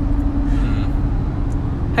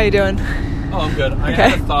 How you doing? Oh, I'm good. I Okay.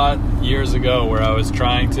 had a thought years ago where I was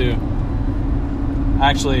trying to...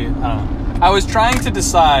 Actually, I was trying to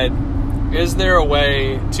decide, is there a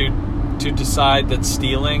way to decide that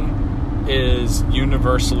stealing is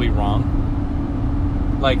universally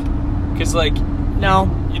wrong? Like, because, like... No.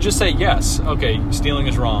 You just say, yes, okay, stealing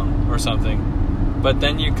is wrong, or something. But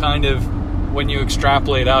then you kind of, when you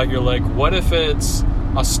extrapolate out, you're like, what if it's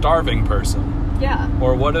a starving person? Yeah.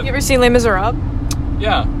 Or what if... You ever seen Les Miserables?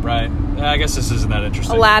 Yeah, right. I guess this isn't that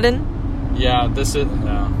interesting. Aladdin? Yeah, this is...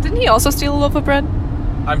 No. Didn't he also steal a loaf of bread?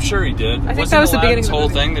 I'm sure he did. I think that was the beginning of the whole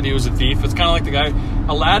movie. thing, that he was a thief? It's kind of like the guy...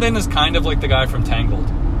 Aladdin is kind of like the guy from Tangled.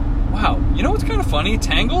 Wow. You know what's kind of funny?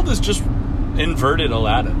 Tangled is just inverted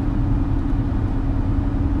Aladdin.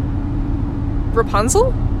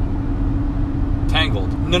 Rapunzel?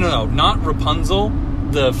 Tangled. No. Not Rapunzel,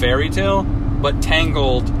 the fairy tale, but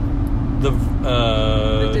Tangled, the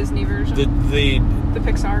Disney version. The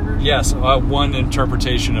Pixar version. Yes, one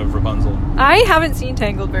interpretation of Rapunzel. I haven't seen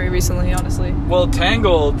Tangled very recently, honestly. Well,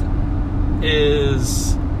 Tangled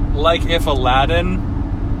is like if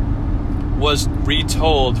Aladdin was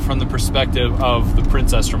retold from the perspective of the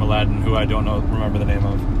princess from Aladdin, who I don't remember the name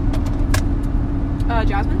of.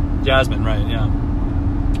 Jasmine? Jasmine, right, yeah.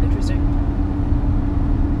 Interesting.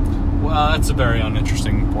 Well, that's a very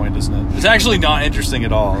uninteresting point, isn't it? It's actually not interesting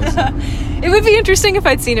at all. It would be interesting if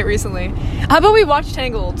I'd seen it recently. How about we watch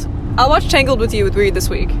Tangled? I'll watch Tangled with you with Reed this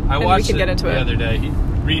week. I watched we can get into the other day.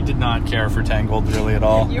 Reed did not care for Tangled really at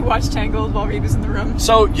all. You watched Tangled while Reed was in the room.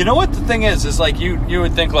 So, you know what the thing is like you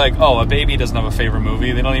would think like, oh, a baby doesn't have a favorite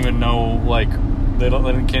movie. They don't even know, like, they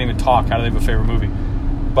can't even talk. How do they have a favorite movie?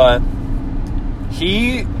 But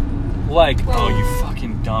he, like, oh, you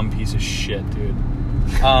fucking dumb piece of shit, dude.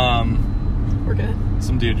 We're good.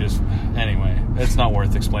 Some dude just... Anyway, it's not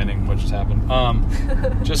worth explaining what just happened.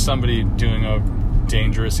 Just somebody doing a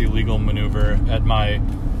dangerous illegal maneuver at my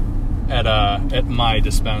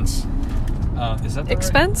dispense. Is that the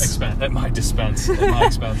Expense? Right? Expense. At my dispense. At my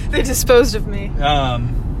expense. They disposed of me.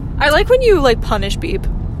 I like when you, like, punish Beep.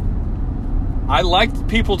 I like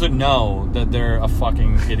people to know that they're a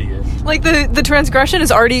fucking idiot. Like, the transgression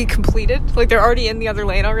is already completed. Like, they're already in the other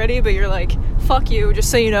lane already, but you're like, fuck you,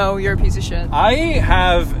 just so you know, you're a piece of shit. I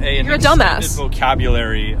have You're a dumbass.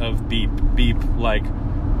 vocabulary of beep, like,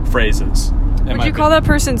 phrases. Would you call that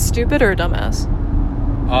person stupid or a dumbass?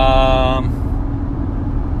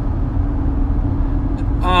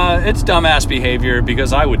 It's dumbass behavior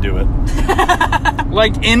because I would do it.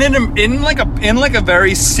 Like in a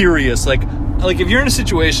very serious like if you're in a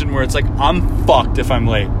situation where it's like I'm fucked if I'm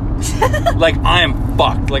late. Like I am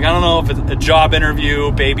fucked. Like I don't know if it's a job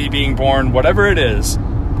interview, baby being born, whatever it is.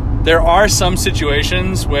 There are some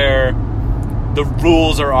situations where the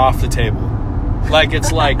rules are off the table. Like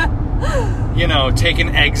it's like you know, take an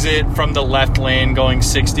exit from the left lane going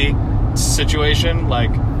 60 situation.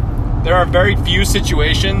 Like there are very few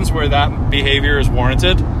situations where that behavior is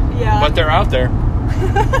warranted. Yeah. But they're out there.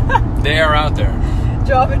 They are out there.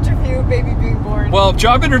 Job interview, baby being born. Well,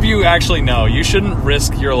 job interview, actually, no. You shouldn't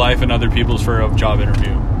risk your life and other people's for a job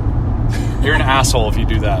interview. You're an asshole if you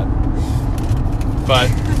do that. But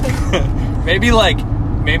maybe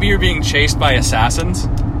you're being chased by assassins.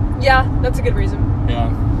 Yeah, that's a good reason. Yeah.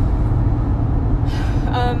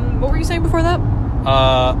 What were you saying before that?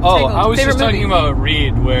 I was just talking about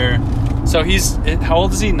Reed, so he's, how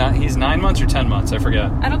old is he? He's 9 months or 10 months? I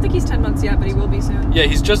forget. I don't think he's 10 months yet, but he will be soon. Yeah,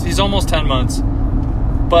 he's almost 10 months.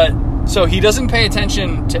 But, so he doesn't pay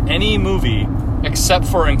attention to any movie except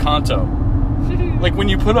for Encanto. Like when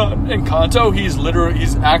you put on Encanto,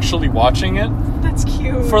 he's actually watching it. That's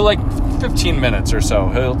cute. For like 15 minutes or so.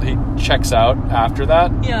 He checks out after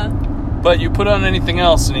that. Yeah. But you put on anything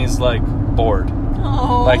else and he's like bored.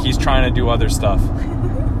 Oh. Like he's trying to do other stuff.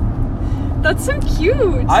 That's so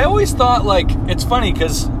cute. I always thought, like, it's funny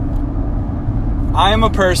because I'm a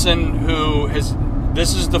person who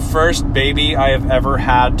this is the first baby I have ever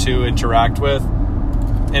had to interact with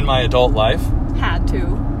in my adult life. Had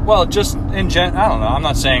to. Well, just in I don't know. I'm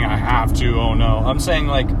not saying I have to, oh no. I'm saying,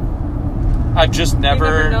 like, I've just never...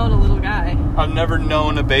 You've never known a little guy. I've never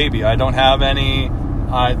known a baby. I don't have any...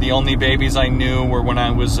 the only babies I knew were when I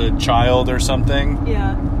was a child or something.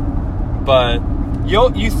 Yeah. But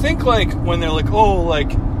you think, like, when they're like, oh,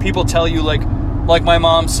 like, people tell you, like my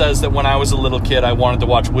mom says that when I was a little kid, I wanted to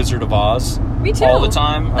watch Wizard of Oz. Me too. All the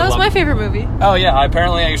time. That was my favorite movie. Oh, yeah.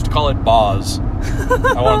 Apparently, I used to call it Boz.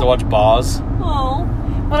 I wanted to watch Boz. Oh.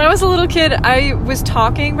 When I was a little kid, I was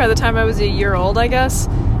talking by the time I was a year old, I guess.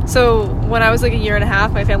 So when I was like a year and a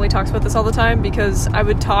half, my family talks about this all the time because I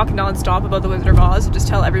would talk nonstop about the Wizard of Oz and just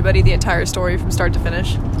tell everybody the entire story from start to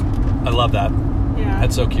finish. I love that. Yeah.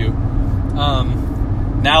 That's so cute.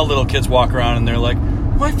 Now little kids walk around and they're like,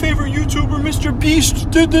 my favorite YouTuber, Mr.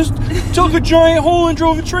 Beast, did this, dug a giant hole and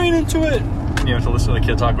drove a train into it. You have to listen to the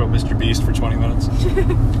kid talk about Mr. Beast for 20 minutes.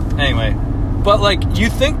 Anyway, but like, you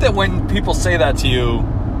think that when people say that to you,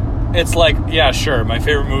 it's like, yeah, sure, my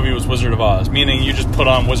favorite movie was Wizard of Oz, meaning you just put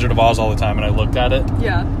on Wizard of Oz all the time and I looked at it.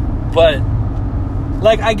 Yeah. But,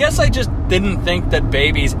 like, I guess I just didn't think that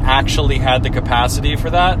babies actually had the capacity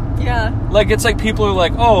for that. Yeah. Like, it's like people are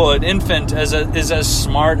like, oh, an infant is as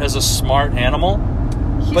smart as a smart animal.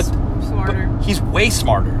 He's smarter. But he's way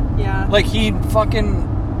smarter. Yeah. Like, I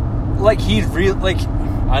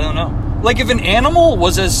don't know. Like, if an animal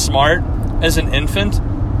was as smart as an infant,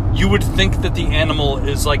 you would think that the animal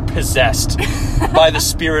is, like, possessed by the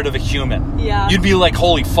spirit of a human. Yeah. You'd be like,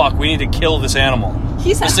 holy fuck, we need to kill this animal.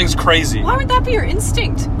 This thing's crazy. Why would that be your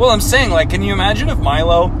instinct? Well, I'm saying, like, can you imagine if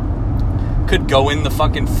Milo could go in the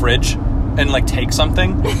fucking fridge and, like, take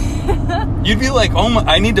something? You'd be like, oh my,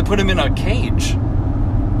 I need to put him in a cage.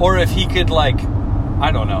 Or if he could, like,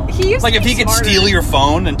 I don't know. Like, if he could steal your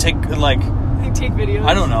phone and take videos.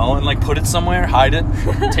 I don't know, and, like, put it somewhere, hide it,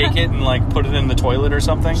 take it, and, like, put it in the toilet or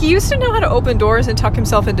something. He used to know how to open doors and tuck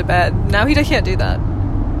himself into bed. Now he can't do that.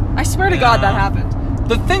 I swear to God that happened.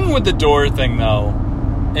 The thing with the door thing, though,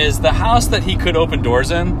 is the house that he could open doors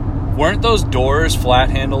in, weren't those doors flat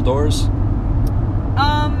handle doors?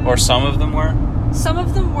 Or some of them were? Some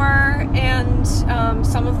of them were, and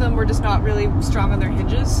some of them were just not really strong on their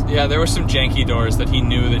hinges. Yeah, there were some janky doors that he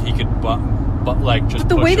knew that he could But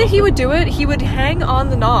the way that he would do it, he would hang on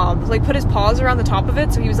the knob, like put his paws around the top of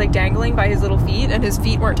it, so he was like dangling by his little feet, and his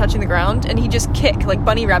feet weren't touching the ground, and he'd just kick, like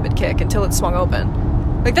bunny rabbit kick, until it swung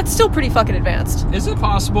open. Like, that's still pretty fucking advanced. Is it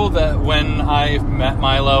possible that when I met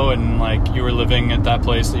Milo and, like, you were living at that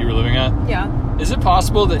place that you were living at? Yeah. Is it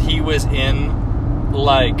possible that he was in,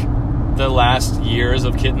 like, the last years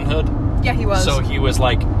of kittenhood? Yeah, he was. So he was,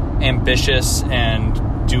 like, ambitious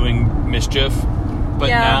and doing mischief. But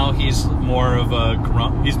now he's more of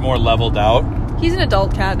he's more leveled out. He's an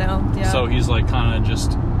adult cat now. Yeah. So he's like kind of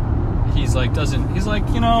just, he's like,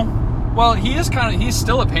 well, he's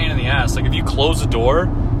still a pain in the ass. Like if you close a door,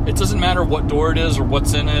 it doesn't matter what door it is or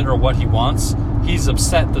what's in it or what he wants. He's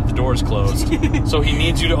upset that the door is closed. So he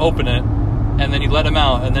needs you to open it, and then you let him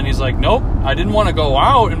out, and then he's like, nope, I didn't want to go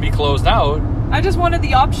out and be closed out. I just wanted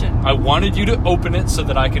the option. I wanted you to open it so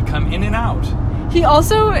that I could come in and out. He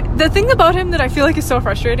also, the thing about him that I feel like is so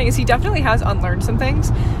frustrating is he definitely has unlearned some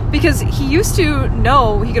things, because he used to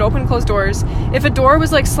know he could open and close doors. If a door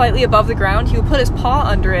was like slightly above the ground, he would put his paw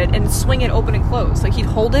under it and swing it open and close. Like he'd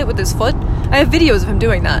hold it with his foot. I have videos of him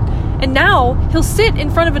doing that. And now he'll sit in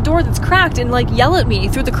front of a door that's cracked and like yell at me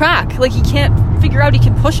through the crack. Like he can't figure out he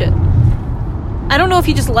can push it. I don't know if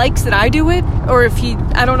he just likes that I do it, or if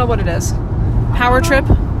I don't know what it is. Power trip?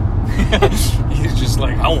 He's just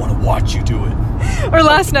like, I want to watch you do it. Or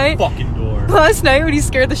last night. Fucking door. Last night when he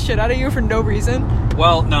scared the shit out of you for no reason.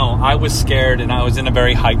 Well, no, I was scared and I was in a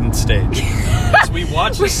very heightened stage. So we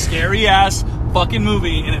watched a scary ass fucking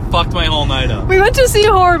movie and it fucked my whole night up. We went to see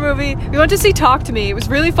a horror movie. We went to see Talk to Me. It was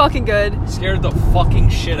really fucking good. Scared the fucking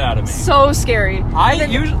shit out of me. So scary.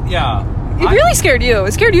 It really scared you.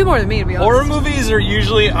 It scared you more than me, to be honest. Horror movies are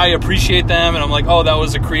usually, I appreciate them, and I'm like, oh, that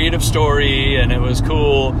was a creative story, and it was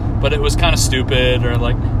cool, but it was kind of stupid, or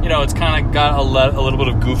like, you know, it's kind of got a little bit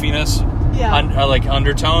of goofiness, like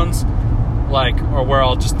undertones, like, or where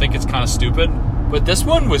I'll just think it's kind of stupid. But this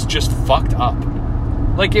one was just fucked up.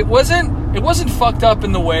 Like, it wasn't fucked up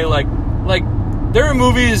in the way, like there are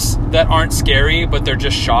movies that aren't scary, but they're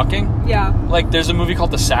just shocking. Yeah. Like, there's a movie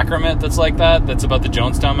called The Sacrament that's like that, that's about the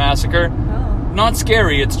Jonestown Massacre. Oh. Not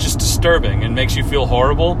scary, it's just disturbing and makes you feel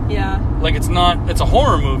horrible. Yeah. Like, it's a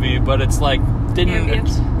horror movie, but it's like,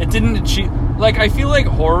 it didn't achieve, like, I feel like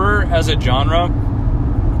horror as a genre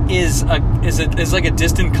is like a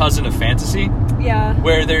distant cousin of fantasy. Yeah.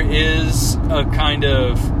 Where there is a kind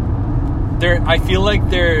of, I feel like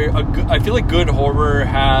good horror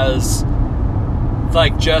has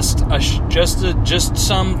like just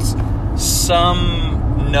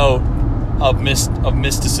some note of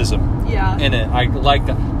mysticism in it. I like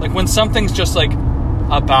that. Like when something's just like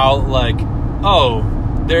about like, oh,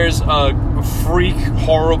 there's a freak,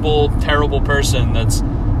 horrible, terrible person that's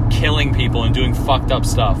killing people and doing fucked up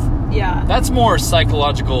stuff. Yeah. That's more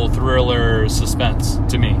psychological thriller suspense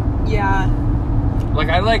to me. Yeah. Like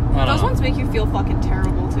I don't know. Those ones make you feel fucking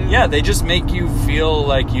terrible too. Yeah, they just make you feel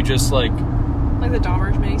like you just like the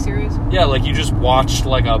Dahmer miniseries? Yeah, like you just watched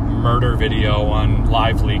like a murder video on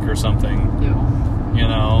LiveLeak or something. Yeah. You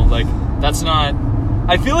know, like that's not,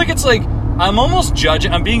 I feel like it's like, I'm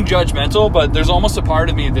being judgmental, but there's almost a part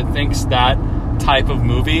of me that thinks that type of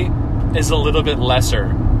movie is a little bit lesser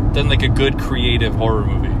than like a good creative horror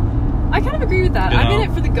movie. I kind of agree with that. I'm in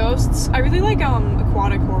it for the ghosts. I really like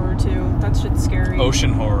aquatic horror too. That shit's scary.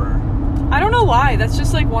 Ocean horror. I don't know why. That's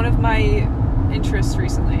just like one of my interests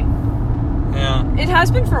recently. Yeah. It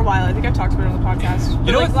has been for a while. I think I've talked about it on the podcast.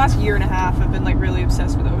 But like the last year and a half, I've been like really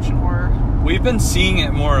obsessed with ocean horror. We've been seeing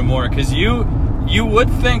it more and more because you would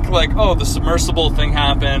think like, oh, the submersible thing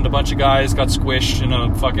happened. A bunch of guys got squished in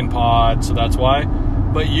a fucking pod, so that's why.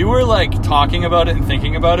 But you were like talking about it and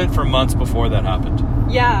thinking about it for months before that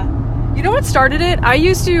happened. Yeah. You know what started it? I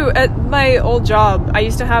used to, at my old job, I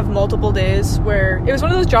used to have multiple days where it was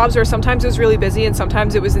one of those jobs where sometimes it was really busy and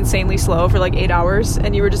sometimes it was insanely slow for like 8 hours,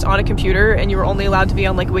 and you were just on a computer and you were only allowed to be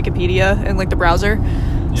on like Wikipedia and like the browser.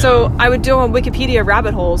 Yeah. So I would do on Wikipedia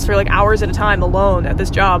rabbit holes for like hours at a time alone at this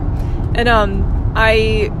job. And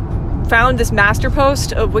I found this master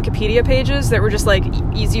post of Wikipedia pages that were just like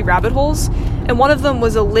easy rabbit holes. And one of them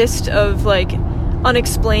was a list of like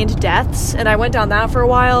unexplained deaths, and I went down that for a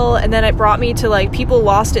while, and then it brought me to like people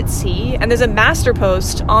lost at sea, and there's a master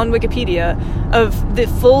post on Wikipedia of the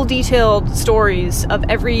full detailed stories of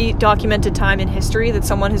every documented time in history that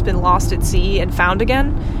someone has been lost at sea and found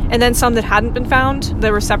again, and then some that hadn't been found.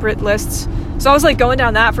 There were separate lists. So I was like going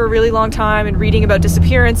down that for a really long time and reading about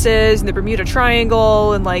disappearances and the Bermuda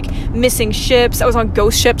Triangle and like missing ships. I was on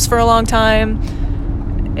ghost ships for a long time.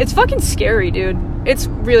 It's fucking scary, dude. It's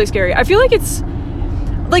really scary. I feel like it's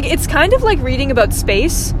kind of like reading about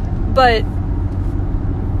space, but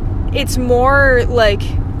it's more like,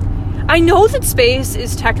 I know that space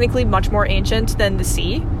is technically much more ancient than the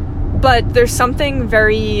sea, but there's something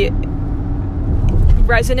very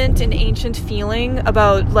resonant and ancient feeling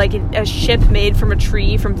about like a ship made from a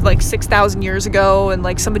tree from like 6,000 years ago, and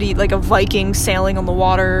like somebody like a Viking sailing on the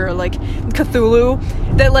water, or like Cthulhu,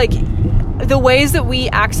 that like the ways that we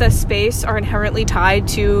access space are inherently tied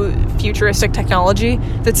to futuristic technology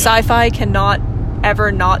that sci-fi cannot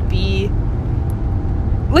ever not be...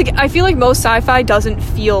 Like, I feel like most sci-fi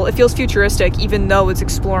it feels futuristic, even though it's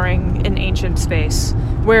exploring an ancient space,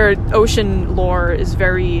 where ocean lore is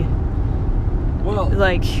very... Well,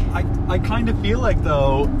 like... I kind of feel like,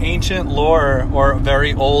 though, ancient lore or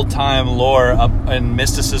very old-time lore and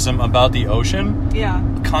mysticism about the ocean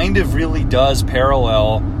kind of really does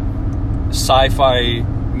parallel sci-fi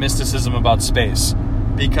mysticism about space.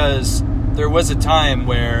 Because there was a time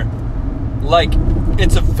where, like,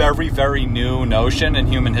 it's a very, very new notion in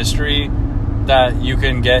human history that you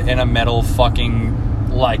can get in a metal fucking,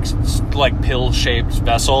 like pill-shaped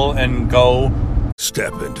vessel and go...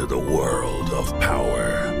 Step into the world of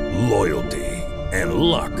power, loyalty, and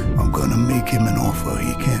luck. I'm gonna make him an offer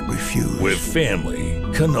he can't refuse. With family,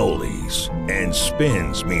 cannolis, and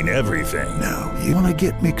spins mean everything. Now, you wanna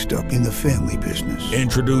get mixed up in the family business.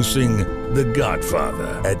 Introducing The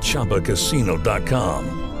Godfather at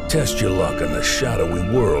ChumbaCasino.com. Test your luck in the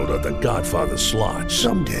shadowy world of The Godfather slot.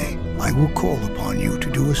 Someday, I will call upon you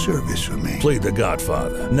to do a service for me. Play The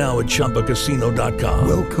Godfather, now at ChumbaCasino.com.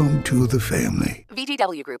 Welcome to the family.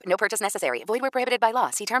 VGW Group. No purchase necessary. Void where prohibited by law.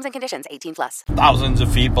 See terms and conditions. 18+. Thousands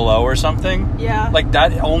of feet below or something. Yeah. Like,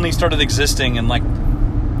 that only started existing in, like...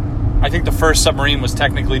 I think the first submarine was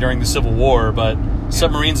technically during the Civil War, but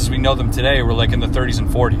submarines as we know them today were, like, in the 30s and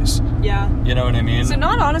 40s. Yeah. You know what I mean? So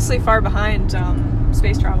not honestly far behind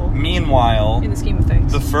space travel. Meanwhile... in the scheme of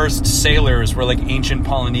things. The first sailors were, like, ancient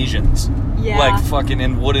Polynesians. Yeah. Like, fucking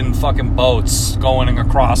in wooden fucking boats going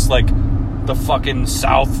across, like... the fucking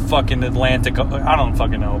South fucking Atlantic. I don't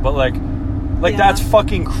fucking know, but like that's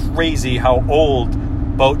fucking crazy how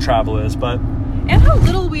old boat travel is, but and how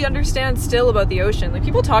little we understand still about the ocean. Like,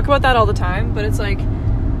 people talk about that all the time, but it's like,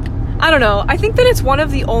 I don't know. I think that it's one of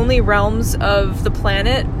the only realms of the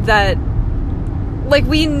planet that, like,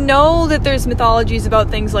 we know that there's mythologies about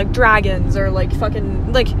things like dragons or like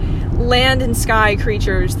fucking like land and sky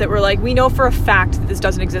creatures that were like, we know for a fact that this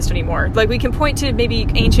doesn't exist anymore. Like, we can point to maybe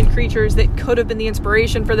ancient creatures that could have been the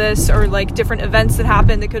inspiration for this, or like different events that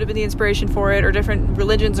happened that could have been the inspiration for it, or different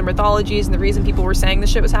religions or mythologies and the reason people were saying this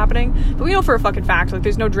shit was happening. But we know for a fucking fact, like,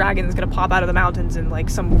 there's no dragon that's gonna pop out of the mountains in like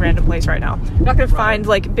some random place right now. You're not gonna find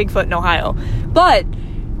like Bigfoot in Ohio. But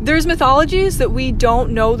there's mythologies that we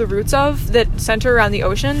don't know the roots of that center around the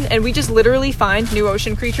ocean, and we just literally find new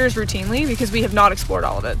ocean creatures routinely because we have not explored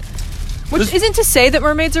all of it. Which isn't to say that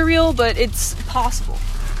mermaids are real, but it's possible.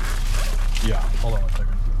 Yeah, hold on 1 second.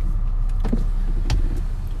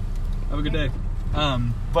 Have a good day.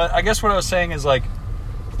 But I guess what I was saying is, like,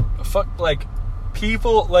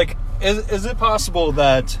 people, like, is it possible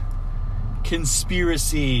that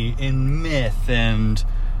conspiracy and myth and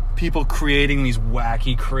people creating these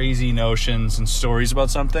wacky, crazy notions and stories about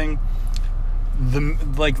something,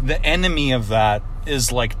 the enemy of that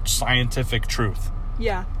is, like, scientific truth?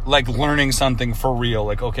 Yeah. Like, learning something for real.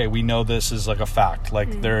 Like, okay, we know this is, like, a fact.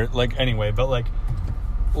 Like, they're, like, anyway, but,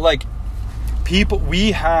 like, people,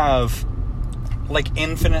 we have, like,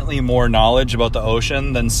 infinitely more knowledge about the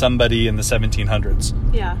ocean than somebody in the 1700s.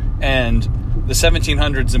 Yeah. And the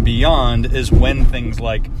 1700s and beyond is when things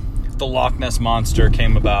like the Loch Ness Monster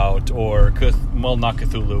came about, or, well, not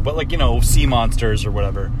Cthulhu, but, like, you know, sea monsters or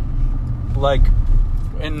whatever. Like...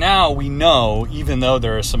 And now we know, even though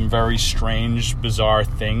there are some very strange, bizarre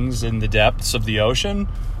things in the depths of the ocean,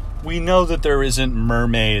 we know that there isn't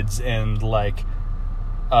mermaids and, like,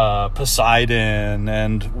 Poseidon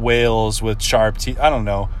and whales with sharp teeth. I don't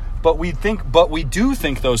know. But we do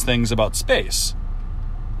think those things about space.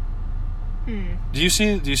 Do you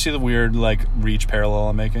see the weird, like, reach parallel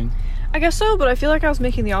I'm making? I guess so, but I feel like I was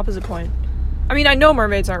making the opposite point. I mean, I know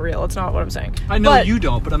mermaids aren't real. It's not what I'm saying. I know you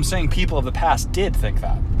don't, but I'm saying people of the past did think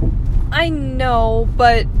that. I know,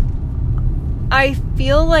 but I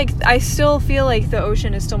still feel like the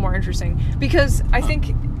ocean is still more interesting. Because I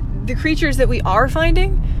think the creatures that we are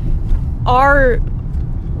finding are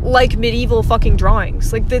like medieval fucking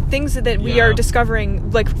drawings. Like, the things that we are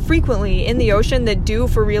discovering, like, frequently in the ocean that do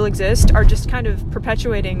for real exist are just kind of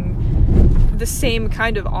perpetuating the same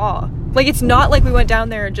kind of awe. Like, it's not like we went down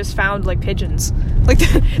there and just found, like, pigeons. Like,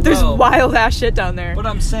 there's wild ass shit down there. But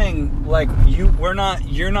I'm saying, like, you're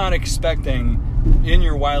not expecting in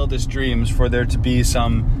your wildest dreams for there to be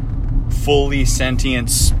some fully sentient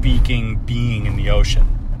speaking being in the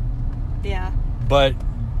ocean. Yeah. But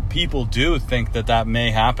people do think that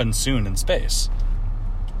may happen soon in space.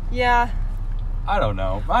 Yeah. I don't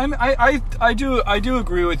know. I do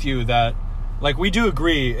agree with you that, like, we do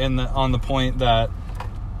agree on the point that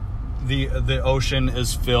the ocean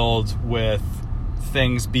is filled with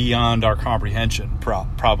things beyond our comprehension.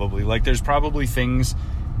 Probably, like, there's probably things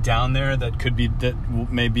down there that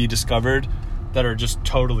may be discovered that are just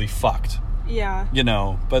totally fucked. Yeah. You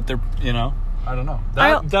know, but they're, you know, I don't know.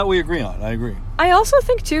 That we agree on. I agree. I also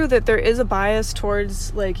think, too, that there is a bias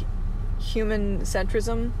towards, like, human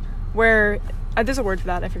centrism, where, there's a word for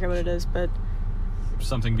that, I forget what it is, but...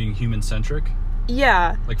 Something being human-centric?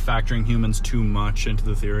 Yeah. Like factoring humans too much into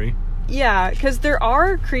the theory? Yeah, because there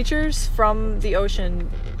are creatures from the ocean,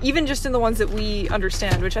 even just in the ones that we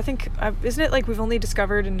understand, which I think, isn't it like we've only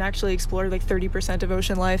discovered and actually explored like 30% of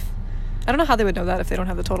ocean life? I don't know how they would know that if they don't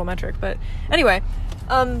have the total metric, but anyway,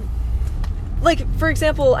 like, for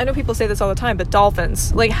example, I know people say this all the time, but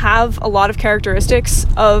dolphins, like, have a lot of characteristics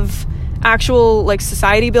of actual, like,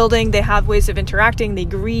 society building. They have ways of interacting, they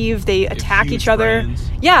grieve, they attack each other.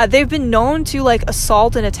 Brains. Yeah, they've been known to, like,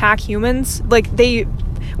 assault and attack humans. Like,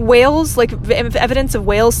 whales, like, evidence of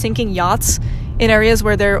whales sinking yachts in areas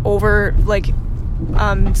where they're over, like,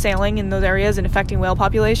 sailing in those areas and affecting whale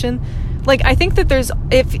population. Like, I think that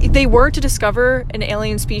if they were to discover an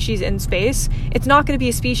alien species in space, it's not going to be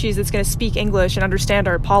a species that's going to speak English and understand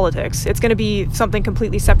our politics. It's going to be something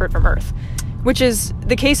completely separate from Earth, which is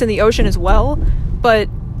the case in the ocean as well. But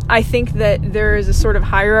I think that there is a sort of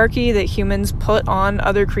hierarchy that humans put on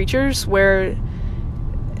other creatures where,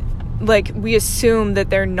 like, we assume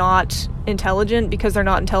that they're not intelligent because they're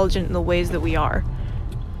not intelligent in the ways that we are.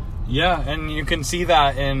 Yeah, and you can see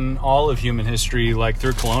that in all of human history, like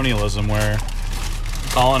through colonialism, where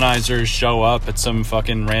colonizers show up at some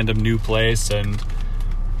fucking random new place and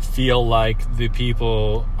feel like the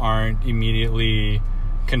people aren't immediately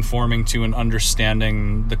conforming to and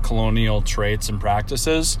understanding the colonial traits and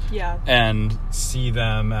practices. Yeah. And see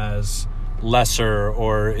them as lesser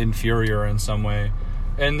or inferior in some way.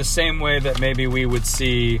 In the same way that maybe we would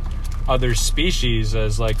see other species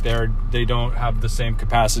as like they don't have the same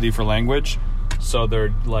capacity for language, so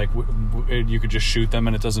they're like you could just shoot them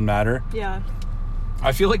and it doesn't matter. Yeah.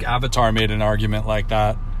 I feel like Avatar made an argument like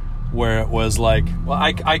that, where it was like, well,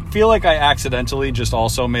 I feel like I accidentally just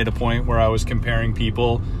also made a point where I was comparing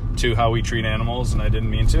people to how we treat animals, and I didn't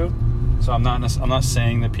mean to. So I'm not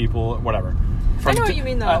saying that people, whatever. I know what you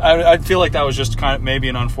mean, though. I feel like that was just kind of maybe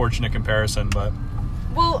an unfortunate comparison, but.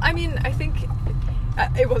 Well, I mean, I think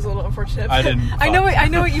it was a little unfortunate. I didn't. I know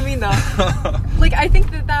what you mean, though. Like, I think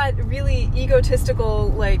that really egotistical,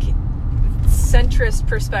 like, centrist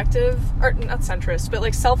perspective, or not centrist, but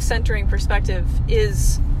like self-centering perspective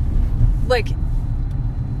is, like,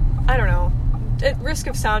 I don't know, at risk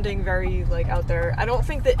of sounding very, like, out there. I don't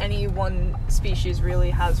think that any one species really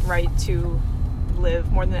has right to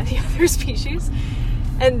live more than any other species,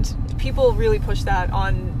 and people really push that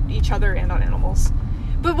on each other and on animals.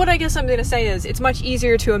 But what I guess I'm going to say is, it's much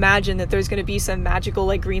easier to imagine that there's going to be some magical,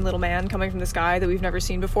 like, green little man coming from the sky that we've never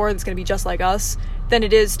seen before that's going to be just like us, than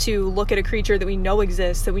it is to look at a creature that we know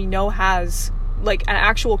exists, that we know has, like, an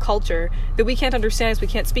actual culture that we can't understand because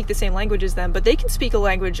we can't speak the same language as them, but they can speak a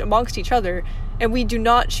language amongst each other, and we do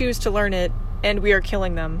not choose to learn it, and we are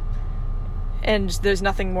killing them. And there's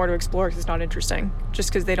nothing more to explore because it's not interesting, just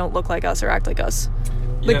because they don't look like us or act like us.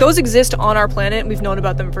 Like, those exist on our planet, and we've known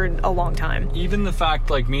about them for a long time. Even the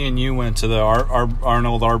fact, like, me and you went to the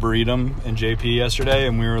Arnold Arboretum in JP yesterday,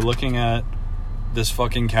 and we were looking at this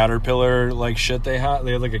fucking caterpillar, like, shit they had.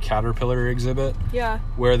 They had, like, a caterpillar exhibit. Yeah.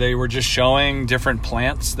 Where they were just showing different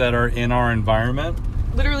plants that are in our environment.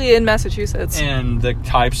 Literally in Massachusetts. And the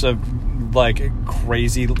types of, like,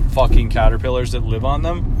 crazy fucking caterpillars that live on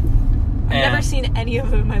them. I've never seen any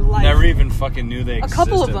of them in my life. Never even fucking knew they existed. A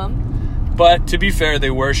couple of them. But to be fair, they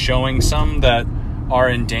were showing some that are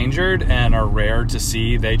endangered and are rare to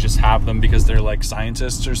see. They just have them because they're, like,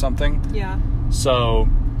 scientists or something. Yeah. So.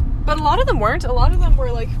 But a lot of them weren't. A lot of them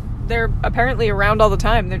were, like, they're apparently around all the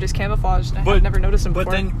time. They're just camouflaged. I've never noticed them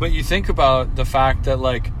before. But you think about the fact that,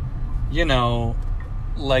 like, you know,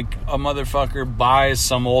 like, a motherfucker buys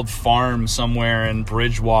some old farm somewhere in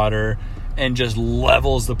Bridgewater and just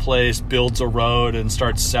levels the place, builds a road, and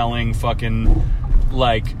starts selling fucking,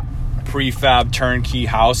 like, prefab turnkey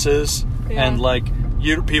houses. Yeah. And, like,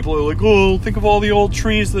 people are like, oh, think of all the old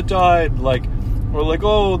trees that died, like, or like,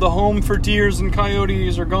 oh, the home for deers and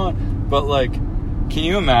coyotes are gone. But, like, can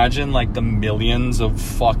you imagine, like, the millions of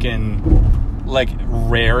fucking, like,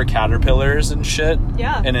 rare caterpillars and shit?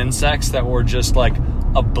 Yeah. And insects that were just, like,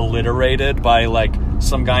 obliterated by, like,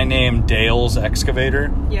 some guy named Dale's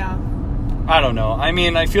excavator? Yeah. I don't know. I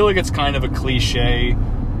mean, I feel like it's kind of a cliche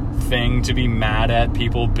thing to be mad at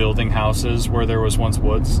people building houses where there was once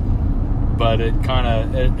woods, but it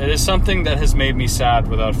is something that has made me sad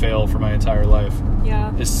without fail for my entire life.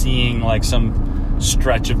 Yeah. Is seeing, like, some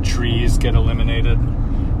stretch of trees get eliminated.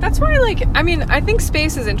 That's why, like, I mean, I think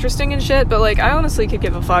space is interesting and shit, but, like, I honestly could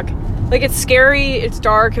give a fuck. Like, it's scary, it's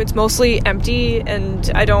dark, it's mostly empty,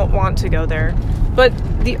 and I don't want to go there. But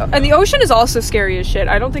the ocean is also scary as shit.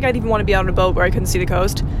 I don't think I'd even want to be out on a boat where I couldn't see the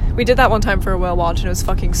coast. We did that one time for a whale watch, and it was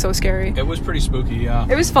fucking so scary. It was pretty spooky, yeah.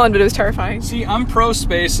 It was fun, but it was terrifying. See, I'm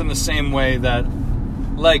pro-space in the same way that,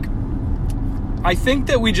 like, I think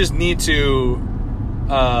that we just need to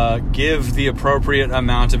give the appropriate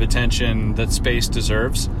amount of attention that space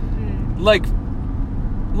deserves. Like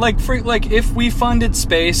if we funded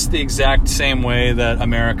space the exact same way that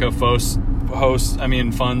America funds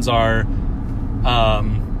our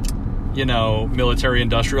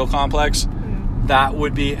military-industrial complex, that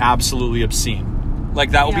would be absolutely obscene.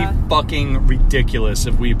 Like, that would be fucking ridiculous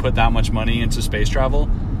if we put that much money into space travel,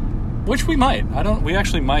 which we might. We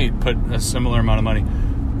actually might put a similar amount of money.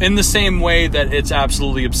 In the same way that it's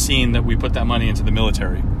absolutely obscene that we put that money into the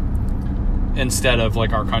military instead of,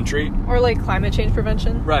 like, our country. Or, like, climate change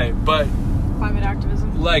prevention. Right, but... climate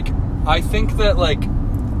activism. Like, I think that, like,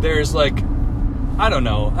 there's, like... I don't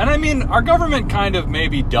know. And I mean, our government kind of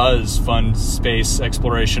maybe does fund space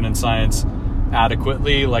exploration and science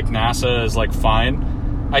adequately. Like, NASA is, like,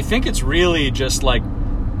 fine. I think it's really just, like,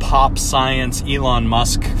 pop science Elon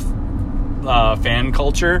Musk fan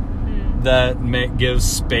culture that gives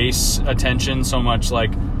space attention so much,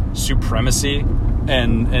 like, supremacy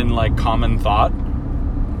and like, common thought.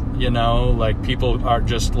 You know? Like, people are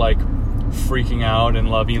just, like, freaking out and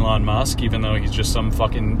love Elon Musk, even though he's just some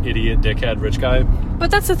fucking idiot, dickhead, rich guy.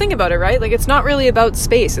 But that's the thing about it, right? Like, it's not really about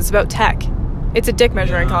space. It's about tech. It's a dick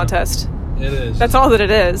measuring contest. It is. That's all that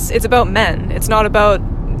it is. It's about men. It's not about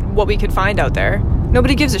what we could find out there.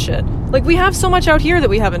 Nobody gives a shit. Like, we have so much out here that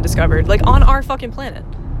we haven't discovered. Like, on our fucking planet.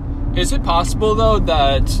 Is it possible, though,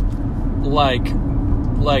 that,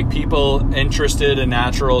 like people interested in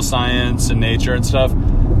natural science and nature and stuff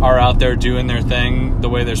are out there doing their thing the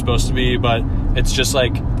way they're supposed to be, but it's just,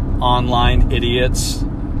 like, online idiots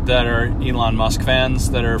that are Elon Musk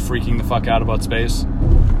fans that are freaking the fuck out about space?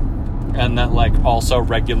 And that, like, also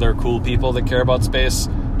regular cool people that care about space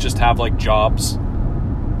just have, like, jobs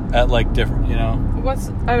at, like, different, you know?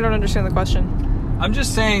 I don't understand the question. I'm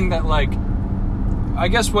just saying that, like, I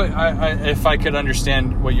guess if I could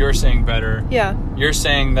understand what you're saying better. Yeah. You're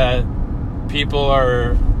saying that people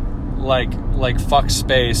are like fuck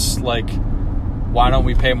space, like, why don't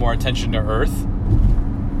we pay more attention to Earth?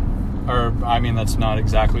 Or, I mean, that's not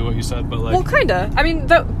exactly what you said, but, like... Well, kinda. I mean,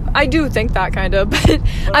 I do think that, kinda, but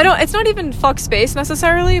it's not even fuck space,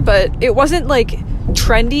 necessarily, but it wasn't, like,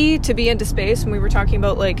 trendy to be into space when we were talking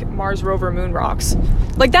about, like, Mars rover moon rocks.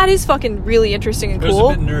 Like, that is fucking really interesting and cool. It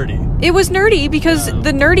was a bit nerdy. It was nerdy because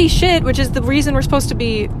the nerdy shit, which is the reason we're supposed to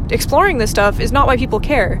be exploring this stuff, is not why people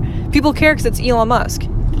care. People care because it's Elon Musk.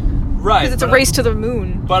 Right. Because it's a race to the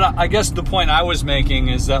moon. But I guess the point I was making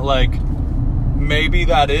is that, like, maybe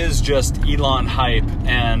that is just Elon hype,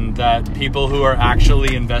 and that people who are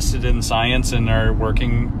actually invested in science and are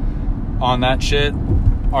working on that shit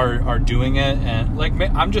are doing it. And, like,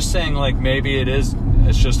 I'm just saying, like, maybe it's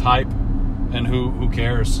just hype, and who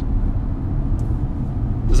cares?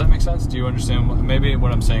 Does that make sense? Do you understand? Maybe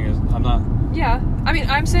what I'm saying is I'm not... Yeah. I mean,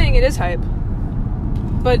 I'm saying it is hype.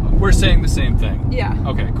 But... We're saying the same thing. Yeah.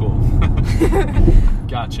 Okay, cool.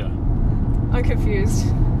 Gotcha. I'm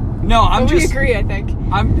confused. No, we agree, I think.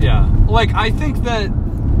 Like, I think that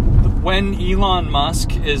when Elon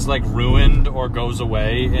Musk is, like, ruined or goes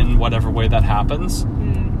away in whatever way that happens,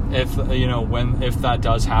 if that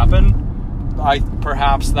does happen,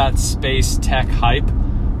 perhaps that space tech hype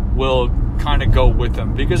will kind of go with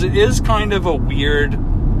him, because it is kind of a weird,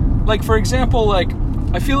 like, for example, like,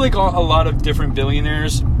 I feel like a lot of different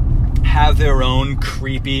billionaires have their own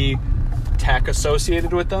creepy tech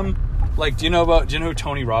associated with them. Like, do you know who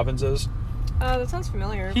Tony Robbins is? That sounds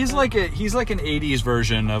familiar. He's like an 80s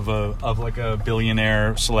version of a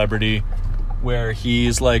billionaire celebrity, where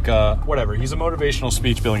he's like he's a motivational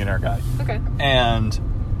speech billionaire guy. Okay.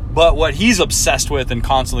 But what he's obsessed with and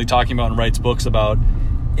constantly talking about and writes books about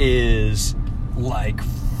is, like,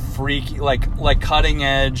 freaky, like cutting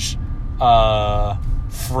edge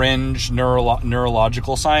fringe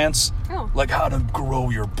neurological science. Oh. Like how to grow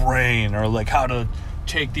your brain, or like how to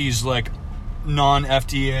take these, like,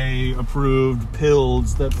 non-FDA approved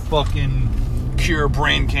pills that fucking cure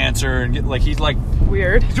brain cancer, and like, he's like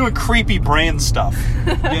weird. He's doing creepy brain stuff,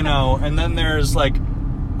 you know. And then there's, like,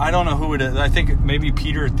 I don't know who it is. I think maybe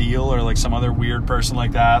Peter Thiel or, like, some other weird person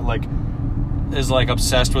like that, like, is, like,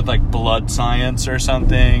 obsessed with, like, blood science or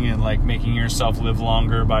something, and, like, making yourself live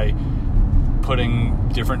longer by putting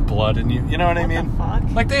different blood in you. You know what I mean? The fuck?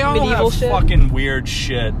 Like, they all Medieval have shit? fucking weird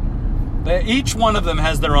shit. Each one of them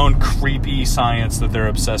has their own creepy science that they're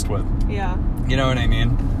obsessed with. Yeah. You know what I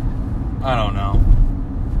mean? I don't know.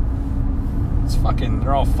 It's fucking,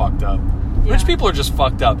 they're all fucked up. Yeah. Rich people are just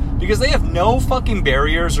fucked up because they have no fucking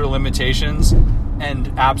barriers or limitations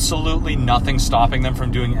and absolutely nothing stopping them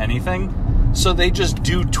from doing anything. So they just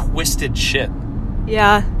do twisted shit.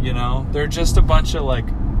 Yeah. You know? They're just a bunch of like,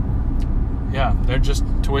 yeah, they're just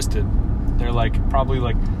twisted. They're like,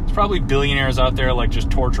 there's probably billionaires out there like just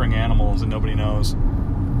torturing animals and nobody knows.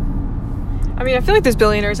 I mean, I feel like there's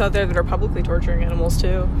billionaires out there that are publicly torturing animals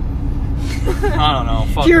too. I don't know.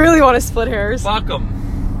 Fuck if you really want to split hairs. Fuck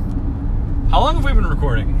them. How long have we been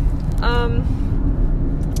recording?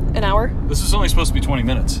 An hour. This is only supposed to be 20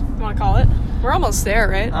 minutes. You want to call it? We're almost there,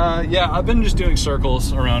 right? Yeah, I've been just doing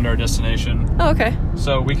circles around our destination. Oh, okay.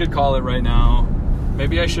 So we could call it right now.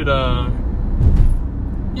 Maybe I should,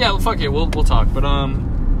 yeah, fuck it, we'll talk. But,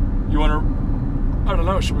 you want to, I don't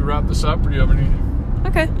know, should we wrap this up or do you have any?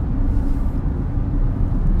 Okay.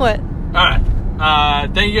 What? All right.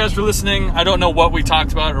 Thank you guys for listening. I don't know what we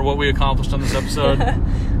talked about or what we accomplished on this episode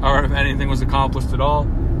or if anything was accomplished at all.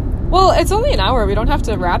 Well, it's only an hour. We don't have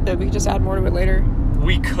to wrap it. We can just add more to it later.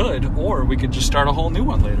 We could, or we could just start a whole new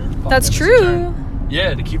one later. That's true.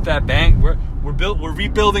 Yeah, to keep that bank. We're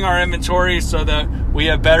rebuilding our inventory so that we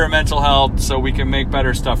have better mental health so we can make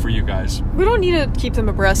better stuff for you guys. We don't need to keep them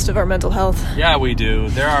abreast of our mental health. Yeah, we do.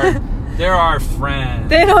 They're our friend.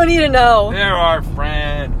 They don't need to know. They're our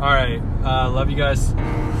friend. All right. Love you guys.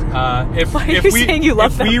 If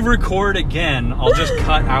we record again, I'll just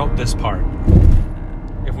cut out this part.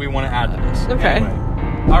 If we want to add to this. Okay.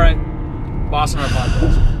 Anyway. All right. Boston Art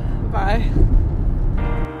Podcast. Bye.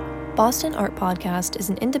 Boston Art Podcast is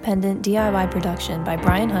an independent DIY production by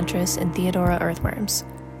Brian Huntress and Theodora Earthworms.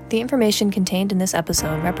 The information contained in this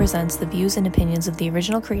episode represents the views and opinions of the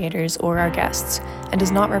original creators or our guests, and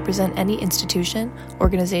does not represent any institution,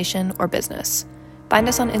 organization, or business. Find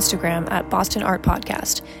us on Instagram at Boston Art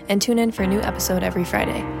Podcast, and tune in for a new episode every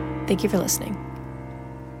Friday. Thank you for listening.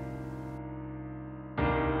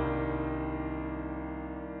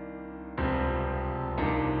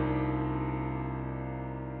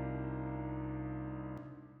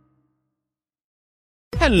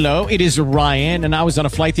 Hello, it is Ryan, and I was on a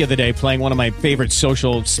flight the other day playing one of my favorite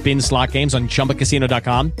social spin slot games on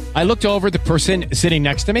ChumbaCasino.com. I looked over at the person sitting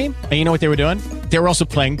next to me, and you know what they were doing? They were also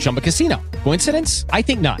playing Chumba Casino. Coincidence? I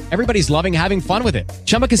think not. Everybody's loving having fun with it.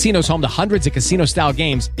 Chumba Casino is home to hundreds of casino-style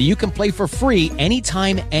games that you can play for free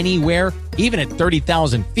anytime, anywhere, even at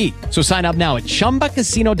 30,000 feet. So sign up now at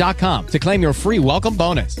ChumbaCasino.com to claim your free welcome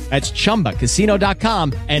bonus. That's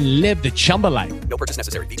ChumbaCasino.com and live the Chumba life. No purchase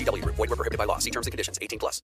necessary. VGW. Void where prohibited by law. See terms and conditions. 18+.